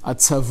it a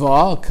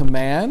tzava, a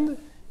command.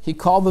 He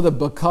called it a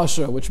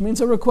bakasha, which means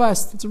a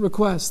request. It's a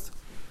request.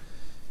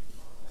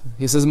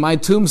 He says, my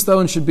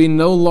tombstone should be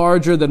no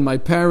larger than my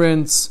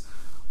parents.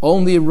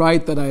 Only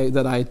write that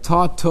I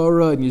taught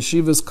Torah and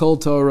yeshivas kol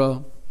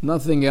Torah,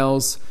 nothing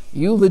else.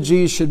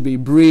 Eulogies should be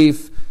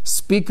brief.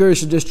 Speakers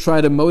should just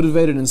try to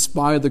motivate and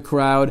inspire the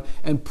crowd.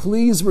 And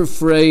please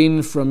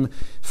refrain from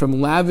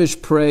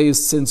lavish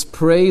praise, since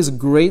praise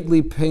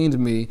greatly pained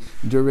me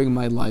during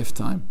my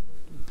lifetime.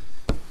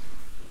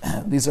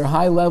 These are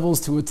high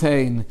levels to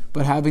attain,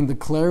 but having the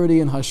clarity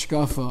and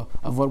hashkafa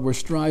of what we're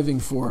striving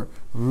for,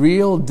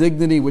 real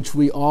dignity which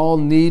we all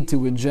need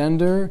to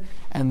engender,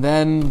 and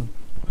then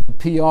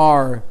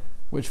PR,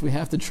 which we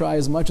have to try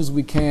as much as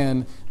we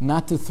can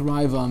not to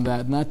thrive on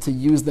that, not to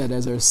use that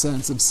as our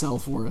sense of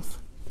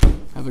self-worth.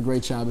 Have a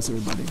great Shabbos,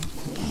 everybody.